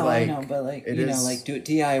is well, no, like, I know, but like, it is like do it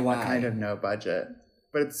DIY. a kind of no budget,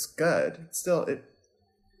 but it's good. It's still,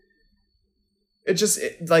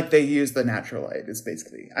 like they use the natural light is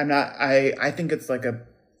basically, I think it's like a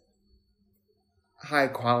high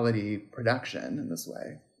quality production in this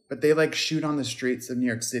way, but they like shoot on the streets of New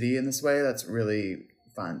York City in this way. That's really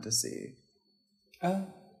fun to see. Oh.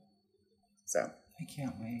 So. I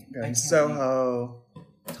can't wait. Soho,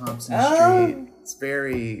 Thompson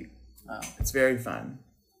Street. It's very fun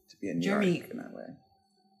to be in New York in that way.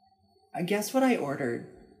 I guess what I ordered.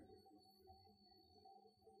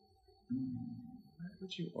 What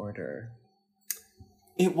would you order?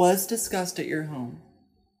 It was discussed at your home.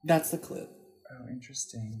 That's the clue. Oh,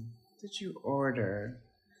 interesting. What did you order?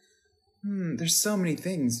 There's so many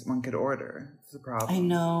things one could order. It's the problem. I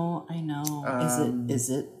know. Is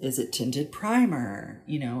it tinted primer?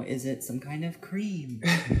 Is it some kind of cream?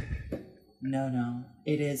 No.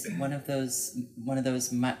 It is one of those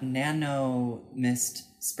nano mist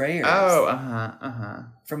sprayers. Oh,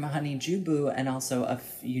 From Honey Jubu, and also of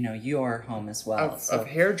your home as well. Of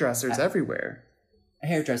hairdressers everywhere.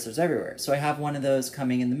 Hairdressers everywhere. So I have one of those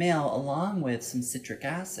coming in the mail along with some citric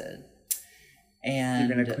acid. And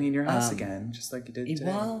you're gonna clean your house again, just like you did today.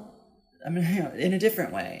 Well, I mean, in a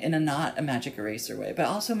different way, in a not a magic eraser way, but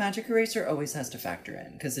also magic eraser always has to factor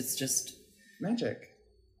in because it's just magic.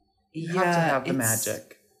 You have to have the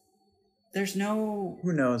magic. There's no.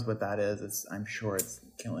 Who knows what that is? I'm sure it's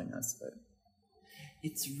killing us, but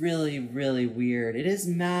it's really, really weird. It is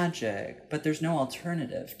magic, but there's no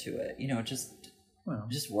alternative to it. It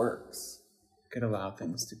just works. Could allow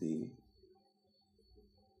things to be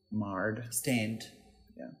marred, stained.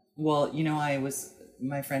 Yeah. Well,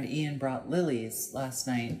 my friend Ian brought lilies last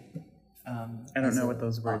night. I don't know what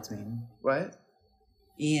those words mean. What?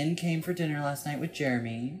 Ian came for dinner last night with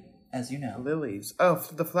Jeremy, as you know. Lilies. Oh,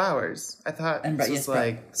 the flowers. I thought this was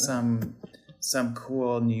like some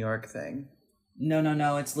cool New York thing.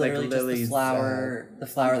 No. It's literally like lilies, just the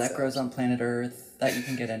flower that grows on planet Earth that you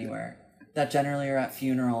can get anywhere. That generally are at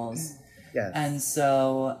funerals. Yes. And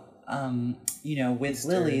so. With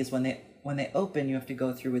lilies, when they open, you have to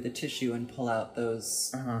go through with a tissue and pull out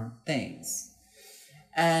those things.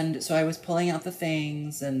 And so I was pulling out the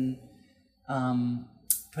things and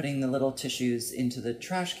putting the little tissues into the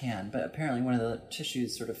trash can, but apparently one of the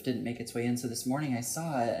tissues sort of didn't make its way in. So this morning I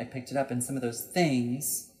saw it, I picked it up, and some of those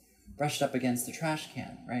things brushed up against the trash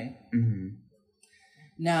can, right? Mm-hmm.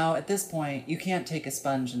 Now, at this point, you can't take a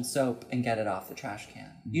sponge and soap and get it off the trash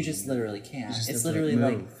can. You just literally can't. It's literally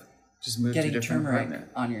like just move getting to a different turmeric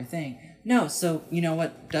apartment on your thing. No, so you know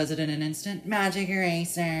what does it in an instant? Magic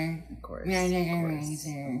eraser. Of course. Magic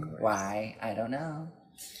eraser. Why? I don't know.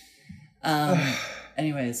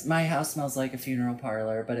 Anyways, my house smells like a funeral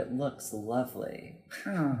parlor, but it looks lovely.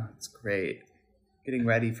 Oh, it's great. Getting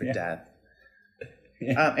ready for death.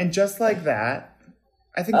 And just like that,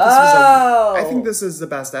 I think this is the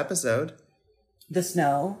best episode. The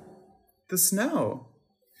snow. The snow.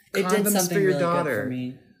 It Condoms did something for your really daughter. good for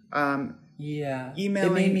me. Yeah.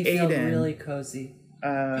 Emailing it made me feel Aiden. really cozy.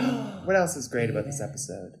 What else is great about this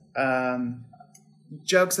episode?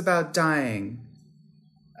 Jokes about dying.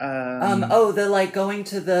 The going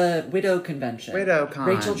to the widow convention. WidowCon.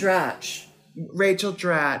 Rachel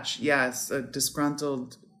Dratch, yes, a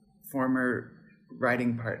disgruntled former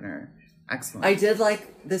writing partner. Excellent. I did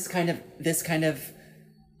like this kind of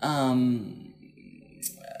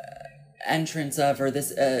entrance of, or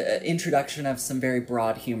this introduction of some very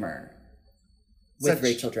broad humor with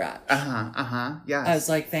Rachel Dratch. Yes. I was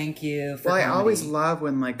like, thank you for comedy. I always love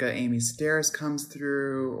when like a Amy Sedaris comes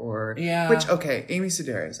through, or Amy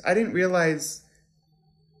Sedaris. I didn't realize.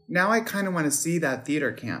 Now I kind of want to see that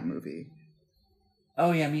theater camp movie.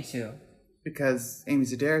 Oh yeah, me too. Because Amy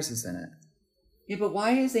Sedaris is in it. Yeah, but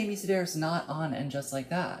why is Amy Sedaris not on And Just Like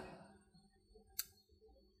That?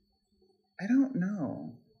 I don't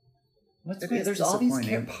know. What's It weird? is There's all these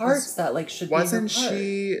disappointing. parts that like should Wasn't be her part.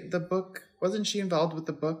 she the book? Wasn't she involved with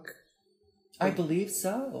the book? I believe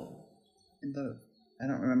so. I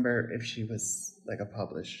don't remember if she was like a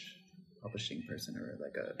publishing person or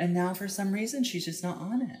like a. And now for some reason she's just not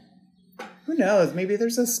on it. Who knows? Maybe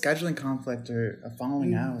there's a scheduling conflict or a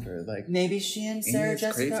falling out or like. Maybe she and Sarah It's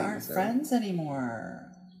Jessica crazy, aren't so. friends anymore.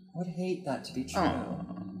 I would hate that to be true. Oh,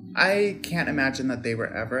 I can't imagine that they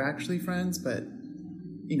were ever actually friends, but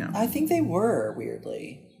you know, I think they were,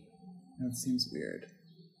 weirdly. that seems weird.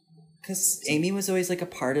 Because Amy was always like a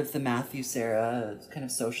part of the Matthew Sarah kind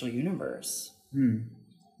of social universe.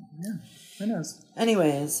 Yeah, who knows?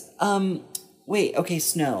 Anyways, wait, okay,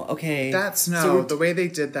 Snow. Okay. That snow, So the way they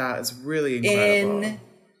did that is really incredible.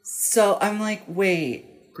 So I'm like,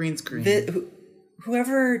 wait. Green screen.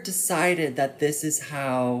 Whoever decided that this is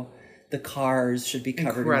how the cars should be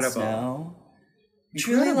covered in snow.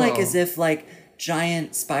 Truly like as if like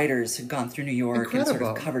giant spiders had gone through New York and sort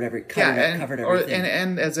of covered everything.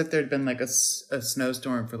 And as if there'd been like a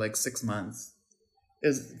snowstorm for like 6 months.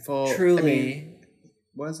 Is full. Truly. I mean,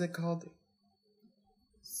 what is it called?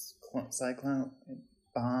 Cyclone?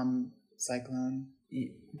 Bomb cyclone?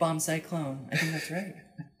 Bomb cyclone. I think that's right.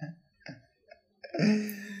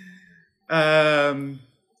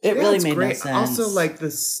 It really made no sense. Also, like the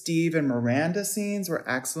Steve and Miranda scenes were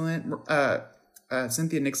excellent.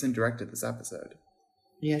 Cynthia Nixon directed this episode.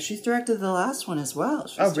 Yeah, she's directed the last one as well.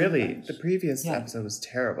 Oh, really? The previous episode was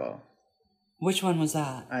terrible. Which one was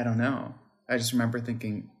that? I don't know. I just remember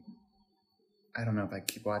thinking, I don't know if I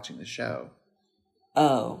keep watching the show.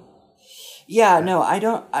 Oh. Yeah, no, I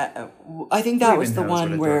don't. I think that was the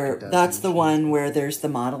one where, that's the one where there's the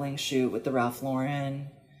modeling shoot with the Ralph Lauren.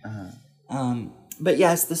 But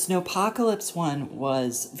yes, the Snowpocalypse one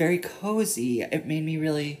was very cozy. It made me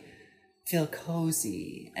really feel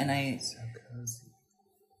cozy. And So cozy.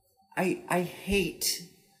 I hate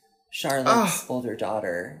Charlotte's older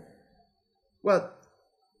daughter. Well,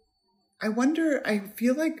 I wonder, I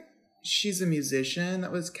feel like she's a musician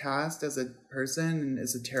that was cast as a person and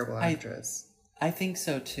is a terrible actress. I think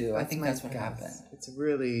so too. I think that's what happened. It's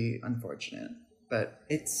really unfortunate, but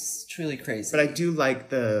it's truly crazy. But I do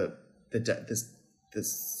like this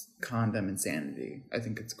condom insanity. I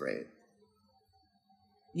think it's great.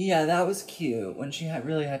 Yeah, that was cute when she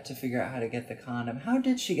really had to figure out how to get the condom. How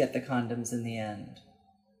did she get the condoms in the end?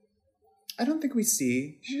 I don't think we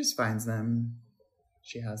see. She just finds them.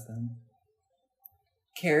 She has them.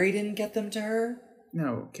 Carrie didn't get them to her?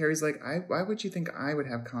 No, Carrie's like, why would you think I would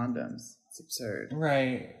have condoms? It's absurd.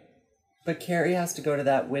 Right. But Carrie has to go to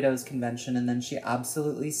that widow's convention and then she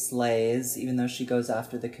absolutely slays, even though she goes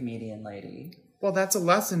after the comedian lady. Well, that's a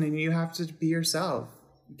lesson and you have to be yourself.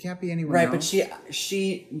 You can't be anyone else. Right, but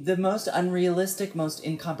she the most unrealistic, most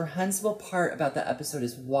incomprehensible part about the episode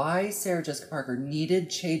is why Sarah Jessica Parker needed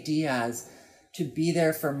Che Diaz to be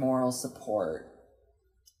there for moral support.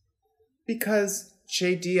 Because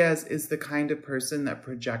Che Diaz is the kind of person that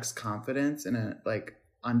projects confidence in a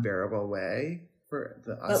unbearable way for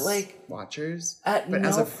us watchers. But no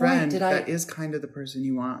as a friend, that is kind of the person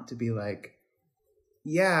you want to be like,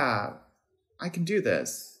 yeah, I can do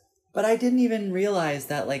this. But I didn't even realize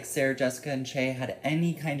that Sarah Jessica and Che had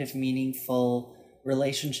any kind of meaningful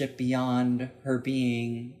relationship beyond her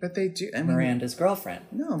being but they do. Miranda's girlfriend.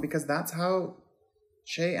 No, because that's how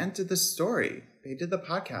Che entered the story. They did the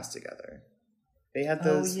podcast together. They had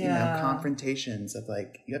those, confrontations of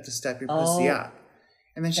you have to step your pussy up.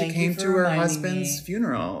 And then she came to her husband's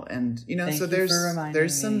funeral, and so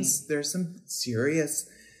there's some serious,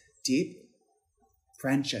 deep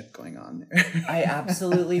friendship going on there. I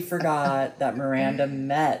absolutely forgot that Miranda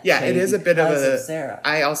met. Yeah, Che it is a bit of Sarah.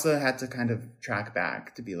 I also had to kind of track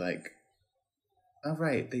back to be like, oh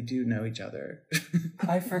right, they do know each other.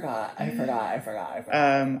 I forgot.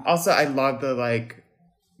 Also, I love the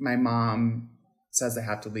my mom says I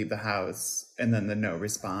have to leave the house, and then the no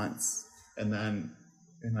response, and then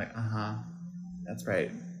being like, that's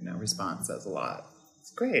right, no response says a lot.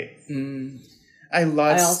 It's great. I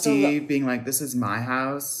love Steve being like, this is my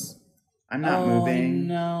house. I'm not moving.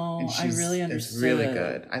 No, I really understood. It's really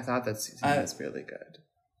good. I thought that scene was really good.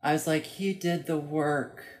 I was like, he did the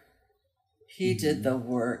work. He did the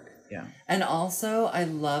work. Yeah. And also, I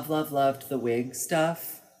loved the wig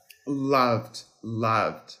stuff. Loved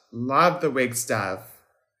the wig stuff.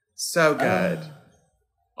 So good.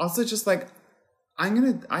 Also, just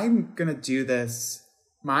I'm gonna do this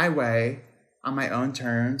my way on my own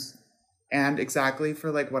terms and exactly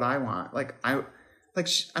for what I want. I'm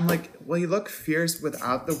like, well, you look fierce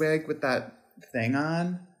without the wig with that thing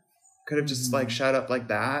on. Could have just shut up like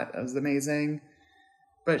that. That was amazing.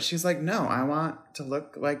 But she's like, no, I want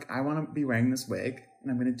to be wearing this wig,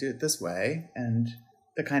 and I'm going to do it this way. And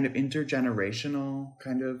the kind of intergenerational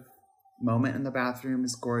kind of moment in the bathroom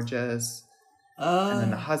is gorgeous. And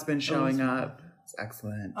then the husband showing up. It's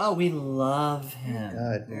excellent. Oh, we love him.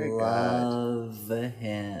 Good, very good. Love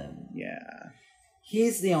him. Yeah.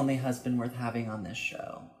 He's the only husband worth having on this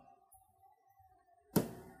show.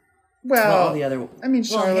 Well, all the other,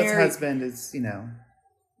 Charlotte's Harry, husband is,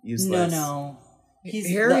 useless. No.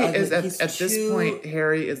 Harry is at this point.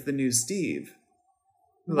 Harry is the new Steve.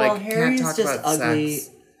 Who, Harry can't is talk just about sex.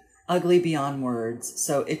 ugly beyond words.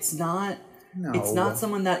 So it's not. No. It's not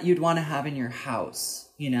someone that you'd want to have in your house.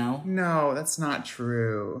 No, that's not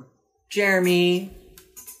true. Jeremy.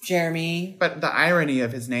 But the irony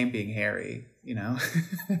of his name being Harry,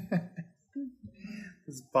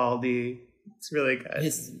 It's baldy. It's really good.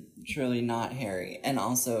 It's truly not Harry, and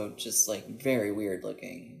also just very weird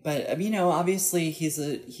looking. But obviously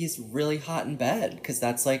he's really hot in bed, because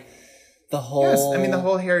that's the whole. Yes, the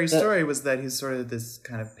whole Harry story was that he's sort of this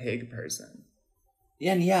kind of pig person.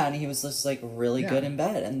 And he was just really good in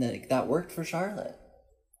bed, and that worked for Charlotte.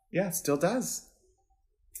 Yeah, still does.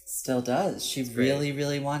 Still does. She really,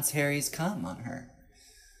 really wants Harry's cum on her.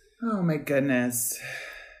 Oh my goodness.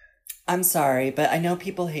 I'm sorry, but I know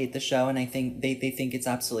people hate the show, and I think they think it's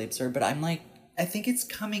absolutely absurd, but I'm I think it's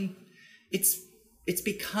coming, it's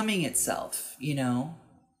becoming itself,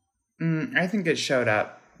 I think it showed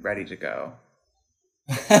up ready to go.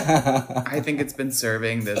 I think it's been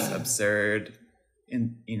serving this absurd,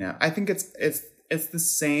 I think it's the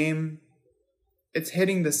same, it's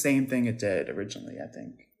hitting the same thing it did originally, I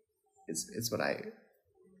think. It's what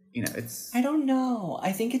it's... I don't know.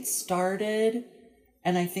 I think it started...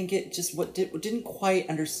 And I think it just didn't quite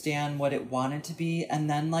understand what it wanted to be. And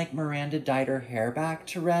then Miranda dyed her hair back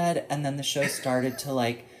to red. And then the show started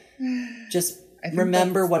to just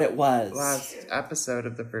remember what it was. Last episode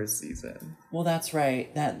of the first season. Well, that's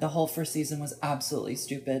right. That the whole first season was absolutely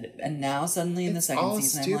stupid. And now suddenly in the second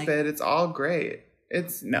season, stupid. It's all great.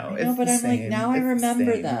 It's now I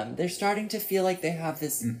remember them. They're starting to feel like they have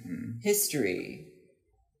this history.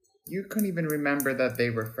 You couldn't even remember that they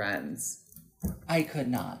were friends. I could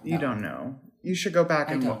not. You don't know. You should go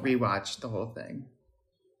back and rewatch the whole thing.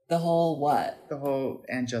 The whole what? The whole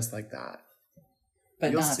And Just Like That.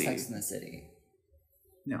 But You'll not see. Sex in the City.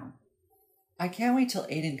 No. I can't wait till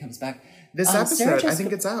Aiden comes back. This episode, I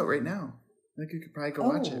think it's out right now. I think you could probably go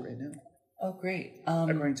watch it right now. Oh, great.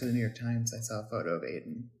 According to the New York Times, I saw a photo of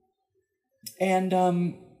Aiden. And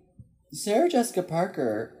Sarah Jessica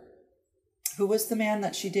Parker, who was the man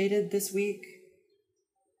that she dated this week?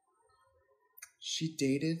 She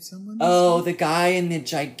dated someone? The guy in the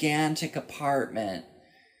gigantic apartment.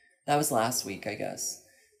 That was last week, I guess.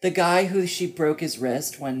 The guy who she broke his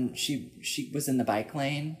wrist when she was in the bike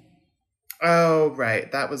lane. Oh,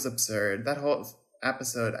 right. That was absurd. That whole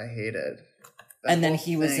episode I hated. And then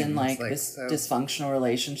he was in this dysfunctional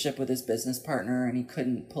relationship with his business partner, and he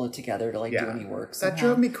couldn't pull it together to do any work somehow. That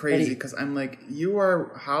drove me crazy, because I'm you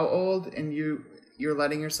are how old, and you're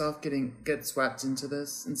letting yourself get swept into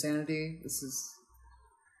this insanity?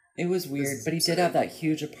 It was weird, but he did have that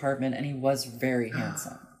huge apartment, and he was very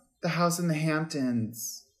handsome. The house in the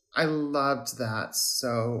Hamptons. I loved that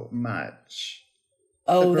so much.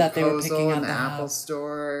 Oh, that they were picking out the Apple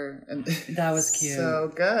store. And that was cute.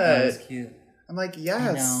 So good. That was cute. I'm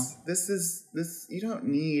yes, this, you don't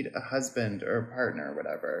need a husband or a partner or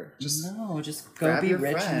whatever. Just go be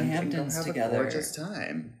rich in the Hamptons and together. Have a gorgeous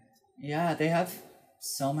time. Yeah, they have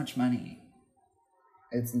so much money.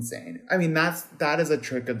 It's insane. That is a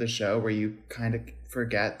trick of the show where you kind of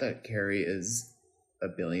forget that Carrie is a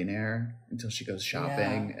billionaire until she goes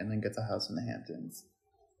shopping and then gets a house in the Hamptons.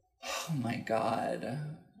 Oh my God.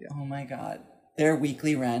 Yeah. Oh my God. Their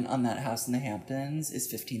weekly rent on that house in the Hamptons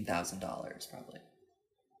is $15,000 probably.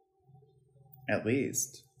 At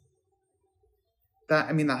least.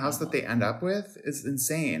 The house that they end up with is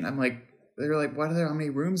insane. They're how many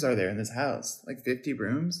rooms are there in this house? 50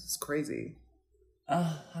 rooms? It's crazy.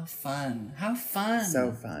 Oh, how fun. How fun.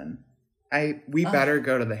 So fun. We better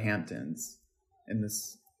go to the Hamptons in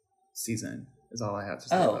this season, is all I have to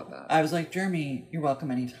say about that. I was like, Jeremy, you're welcome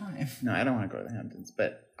anytime. No, I don't want to go to the Hamptons,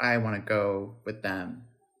 but I want to go with them.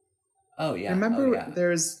 Oh, yeah. Remember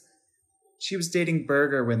she was dating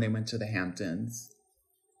Berger when they went to the Hamptons.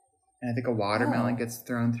 And I think a watermelon gets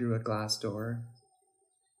thrown through a glass door.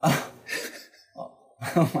 Oh,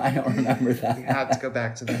 I don't remember that. You have to go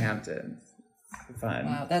back to the Hamptons. Fun.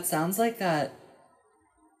 Wow, that sounds like that.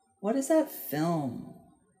 What is that film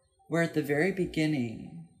where at the very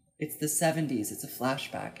beginning, it's the 70s, it's a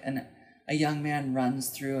flashback, and a young man runs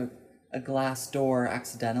through a glass door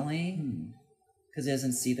accidentally because he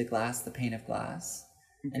doesn't see the pane of glass.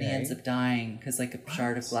 And he Okay. ends up dying because like a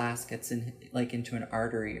shard of glass gets in like into an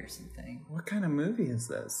artery or something. What kind of movie is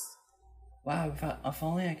this? Wow, if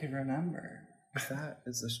only I could remember. That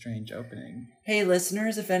is a strange opening. Hey,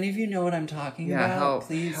 listeners, if any of you know what I'm talking Yeah, about,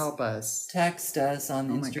 please help us. text us on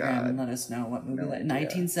Oh my Instagram and God. let us know what movie. No like idea.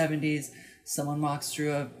 1970s, someone walks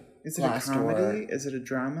through a Is it a glass comedy? door. Is it a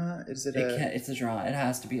drama? Is it It's a drama. It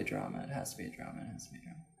has to be a drama. It has to be a drama. It has to be a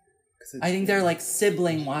drama. 'cause it's- I think their like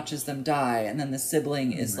sibling watches them die, and then the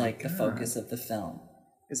sibling is my like the God. focus of the film.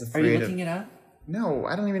 is Are afraid you of. looking it up? No,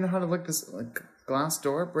 I don't even know how to look this. Like glass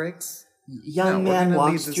door breaks. Young No, we're man gonna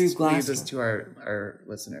walks leave through this, glass. leave this to our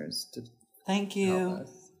listeners to Thank help you.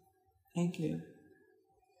 us. Thank you.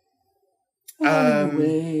 Um,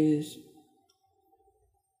 Anyways.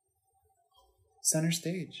 Center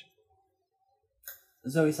stage.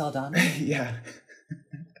 Zoe Saldana. Yeah.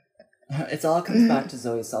 It all comes back to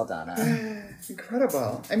Zoe Saldana.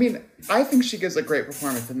 Incredible. I mean, I think she gives a great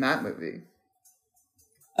performance in that movie.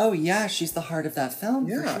 Oh yeah, she's the heart of that film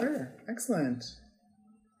Yeah. for sure. Excellent.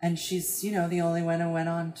 And she's, you know, the only one who went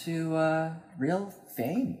on to real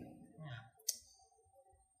fame.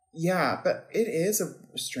 Yeah, but it is a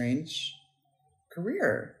strange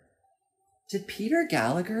career. Did Peter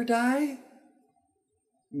Gallagher die?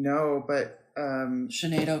 No, but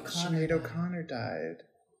Sinead O'Connor. Sinead O'Connor died.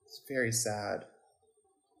 It's very sad.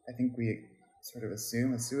 I think we sort of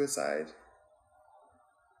assume a suicide.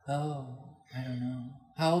 Oh, I don't know.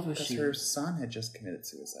 How old was Because she? her son had just committed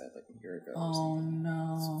suicide like a year ago. or Oh something.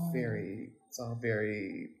 no. It's all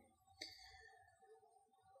very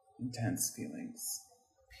intense feelings.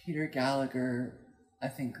 Peter Gallagher, I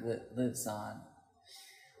think, lives on.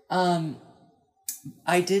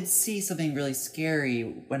 I did see something really scary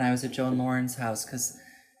when I was at Joe and Lauren's house because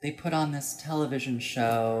they put on this television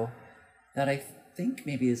show that I think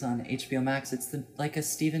maybe is on HBO Max. It's like a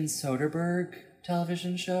Steven Soderbergh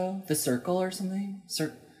television show, The Circle or something.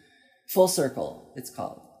 Full Circle, it's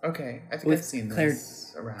called. Okay, I think With I've seen Claire-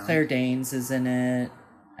 this around. Claire Danes is in it,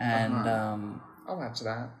 and I'll watch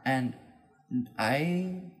that. and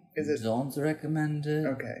I Is it- don't recommend it.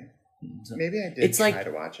 Okay. So- Maybe I did It's try like-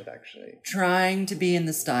 to watch it, actually. Trying to be in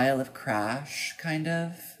the style of Crash, kind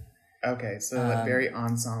of. Okay, so like very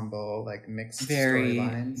ensemble, like mixed Very,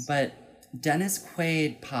 storylines. but Dennis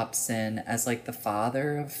Quaid pops in as like the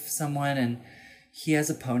father of someone, and he has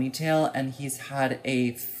a ponytail, and he's had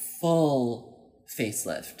a full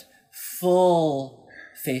facelift,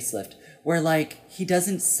 where like he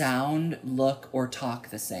doesn't sound, look, or talk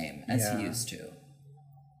the same as Yeah. he used to.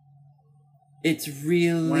 It's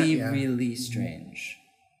really, Yeah. really strange.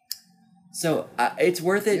 So it's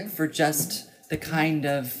worth it Yeah. for just the kind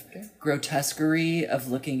of Okay. grotesquerie of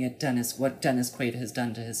looking at what Dennis Quaid has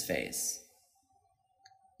done to his face.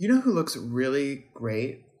 You know who looks really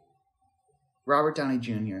great? Robert Downey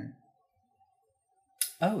Jr.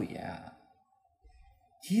 Oh yeah,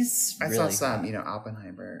 he's. I really saw some, hot.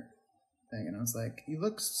 Oppenheimer thing, and I was like, he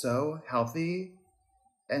looks so healthy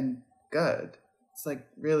and good. It's like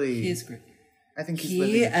really. He's great. I think he's he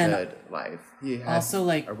living a and good life. He had Also,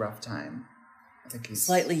 like a rough time. I think he's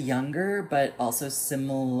slightly younger, but also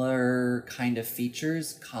similar kind of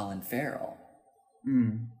features. Colin Farrell,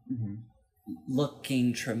 Mm-hmm.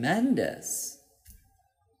 looking tremendous.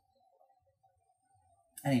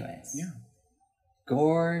 Anyways, Yeah.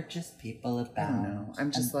 gorgeous people I about. don't know.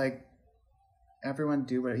 I'm just like, everyone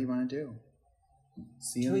do what you want to do.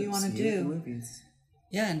 See Do what you wanna see at the do. movies.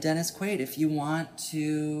 Yeah, and Dennis Quaid, if you want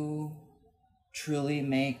to truly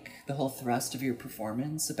make the whole thrust of your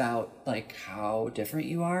performance about like how different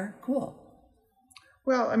you are, cool.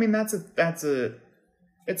 Well, I mean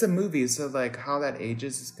it's a movie, so like how that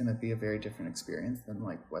ages is going to be a very different experience than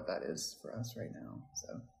like what that is for us right now.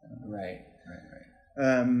 So I don't know. Right.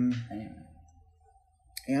 Anyway.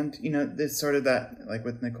 And there's sort of that like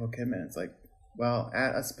with Nicole Kidman, it's like, well,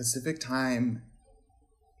 at a specific time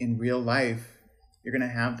in real life, you're going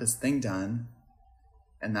to have this thing done,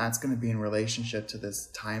 and that's going to be in relationship to this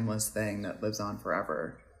timeless thing that lives on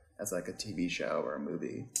forever as like a TV show or a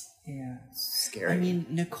movie. Yeah. It's scary. I mean,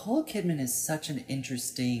 Nicole Kidman is such an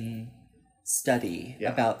interesting study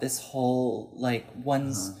Yeah. about this whole like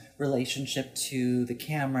one's relationship to the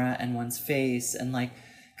camera and one's face, and like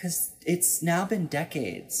because it's now been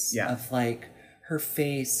decades Yeah. of like her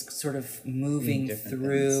face sort of moving different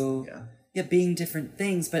through things. being different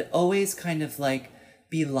things, but always kind of like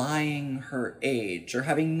belying her age or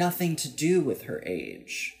having nothing to do with her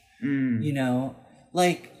age.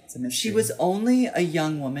 Like It's a mystery. she was only a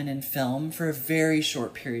young woman in film for a very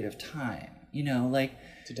short period of time. Like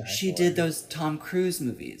she did those Tom Cruise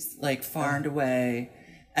movies, like Far and Away,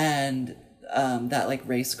 and that like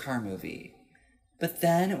race car movie. But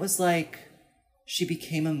then it was like she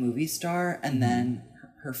became a movie star, and then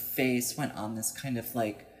her face went on this kind of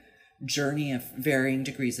like journey of varying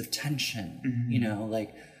degrees of tension. You know,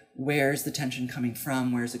 like, where's the tension coming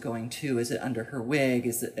from? Where's it going to? Is it under her wig?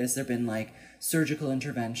 Has there been like surgical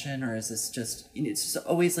intervention, or is this just, it's just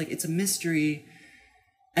always like, it's a mystery.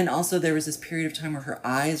 And also there was this period of time where her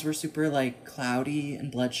eyes were super like cloudy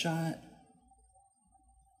and bloodshot.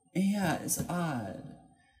 Yeah, it's odd.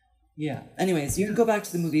 Yeah. Anyways, you can go back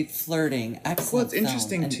to the movie Flirting. Excellent. Well, it's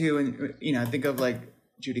interesting film. too, and you know, I think of like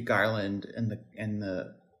Judy Garland and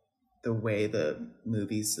the way the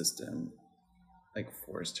movie system like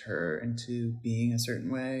forced her into being a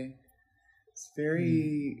certain way. It's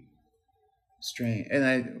very strange,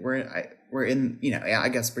 and we're in, you know, I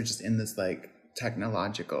guess we're just in this like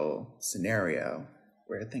technological scenario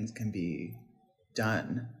where things can be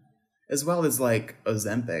done, as well as like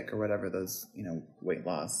Ozempic or whatever, those, you know, weight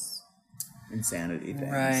loss insanity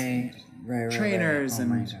things, right, trainers. Oh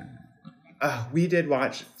and we did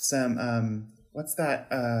watch some what's that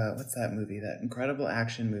movie, that incredible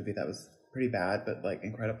action movie that was pretty bad, but like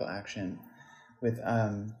incredible action with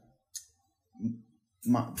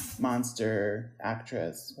monster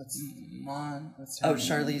actress. What's her name?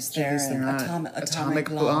 Charlize Theron. Atomic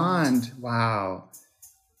Blonde. Wow,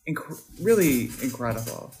 really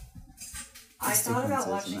incredible. I thought about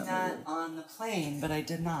watching that on the plane, but I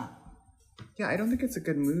did not. Yeah, I don't think it's a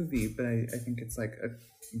good movie, but I think it's like an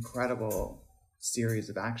incredible series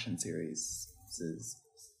of action series.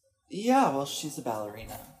 Yeah, well, she's a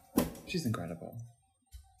ballerina. She's incredible.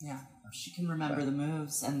 Yeah, she can remember the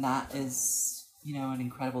moves, and that is, you know, an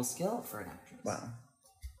incredible skill for an actress. Wow,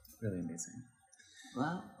 really amazing.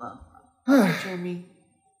 Well. Okay, Jeremy.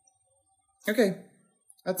 Okay,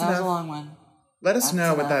 that was a long one. Let us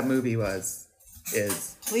know what that movie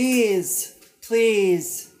is. Please.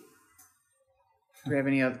 Do we have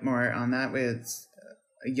any more on that? With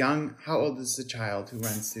how old is the child who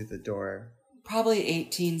runs through the door? Probably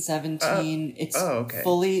 18, 17. It's okay.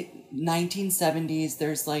 Fully 1970s.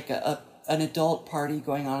 There's like an adult party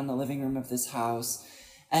going on in the living room of this house.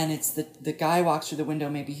 And it's the guy walks through the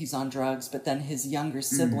window, maybe he's on drugs, but then his younger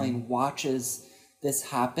sibling watches this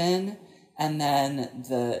happen. And then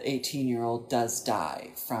the 18-year-old does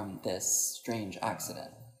die from this strange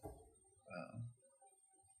accident. Wow.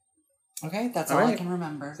 Okay, that's all I can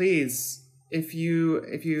remember. Please, if you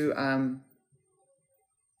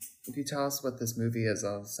tell us what this movie is,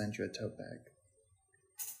 I'll send you a tote bag.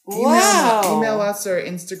 Wow! Email us or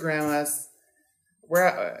Instagram us.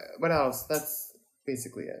 What else? That's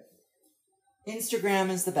basically it. Instagram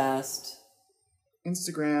is the best.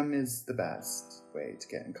 Instagram is the best way to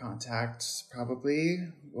get in contact, probably.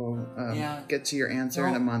 We'll get to your answer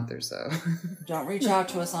in a month or so. Don't reach out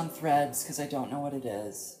to us on Threads, because I don't know what it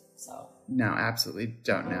is. So. No, absolutely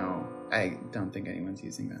don't know. I don't think anyone's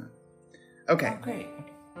using that. Okay. Oh, great.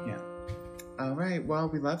 Yeah. All right. Well,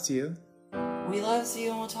 we love you. We love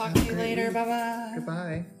you, and we'll talk to you later. Bye-bye.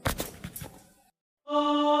 Goodbye.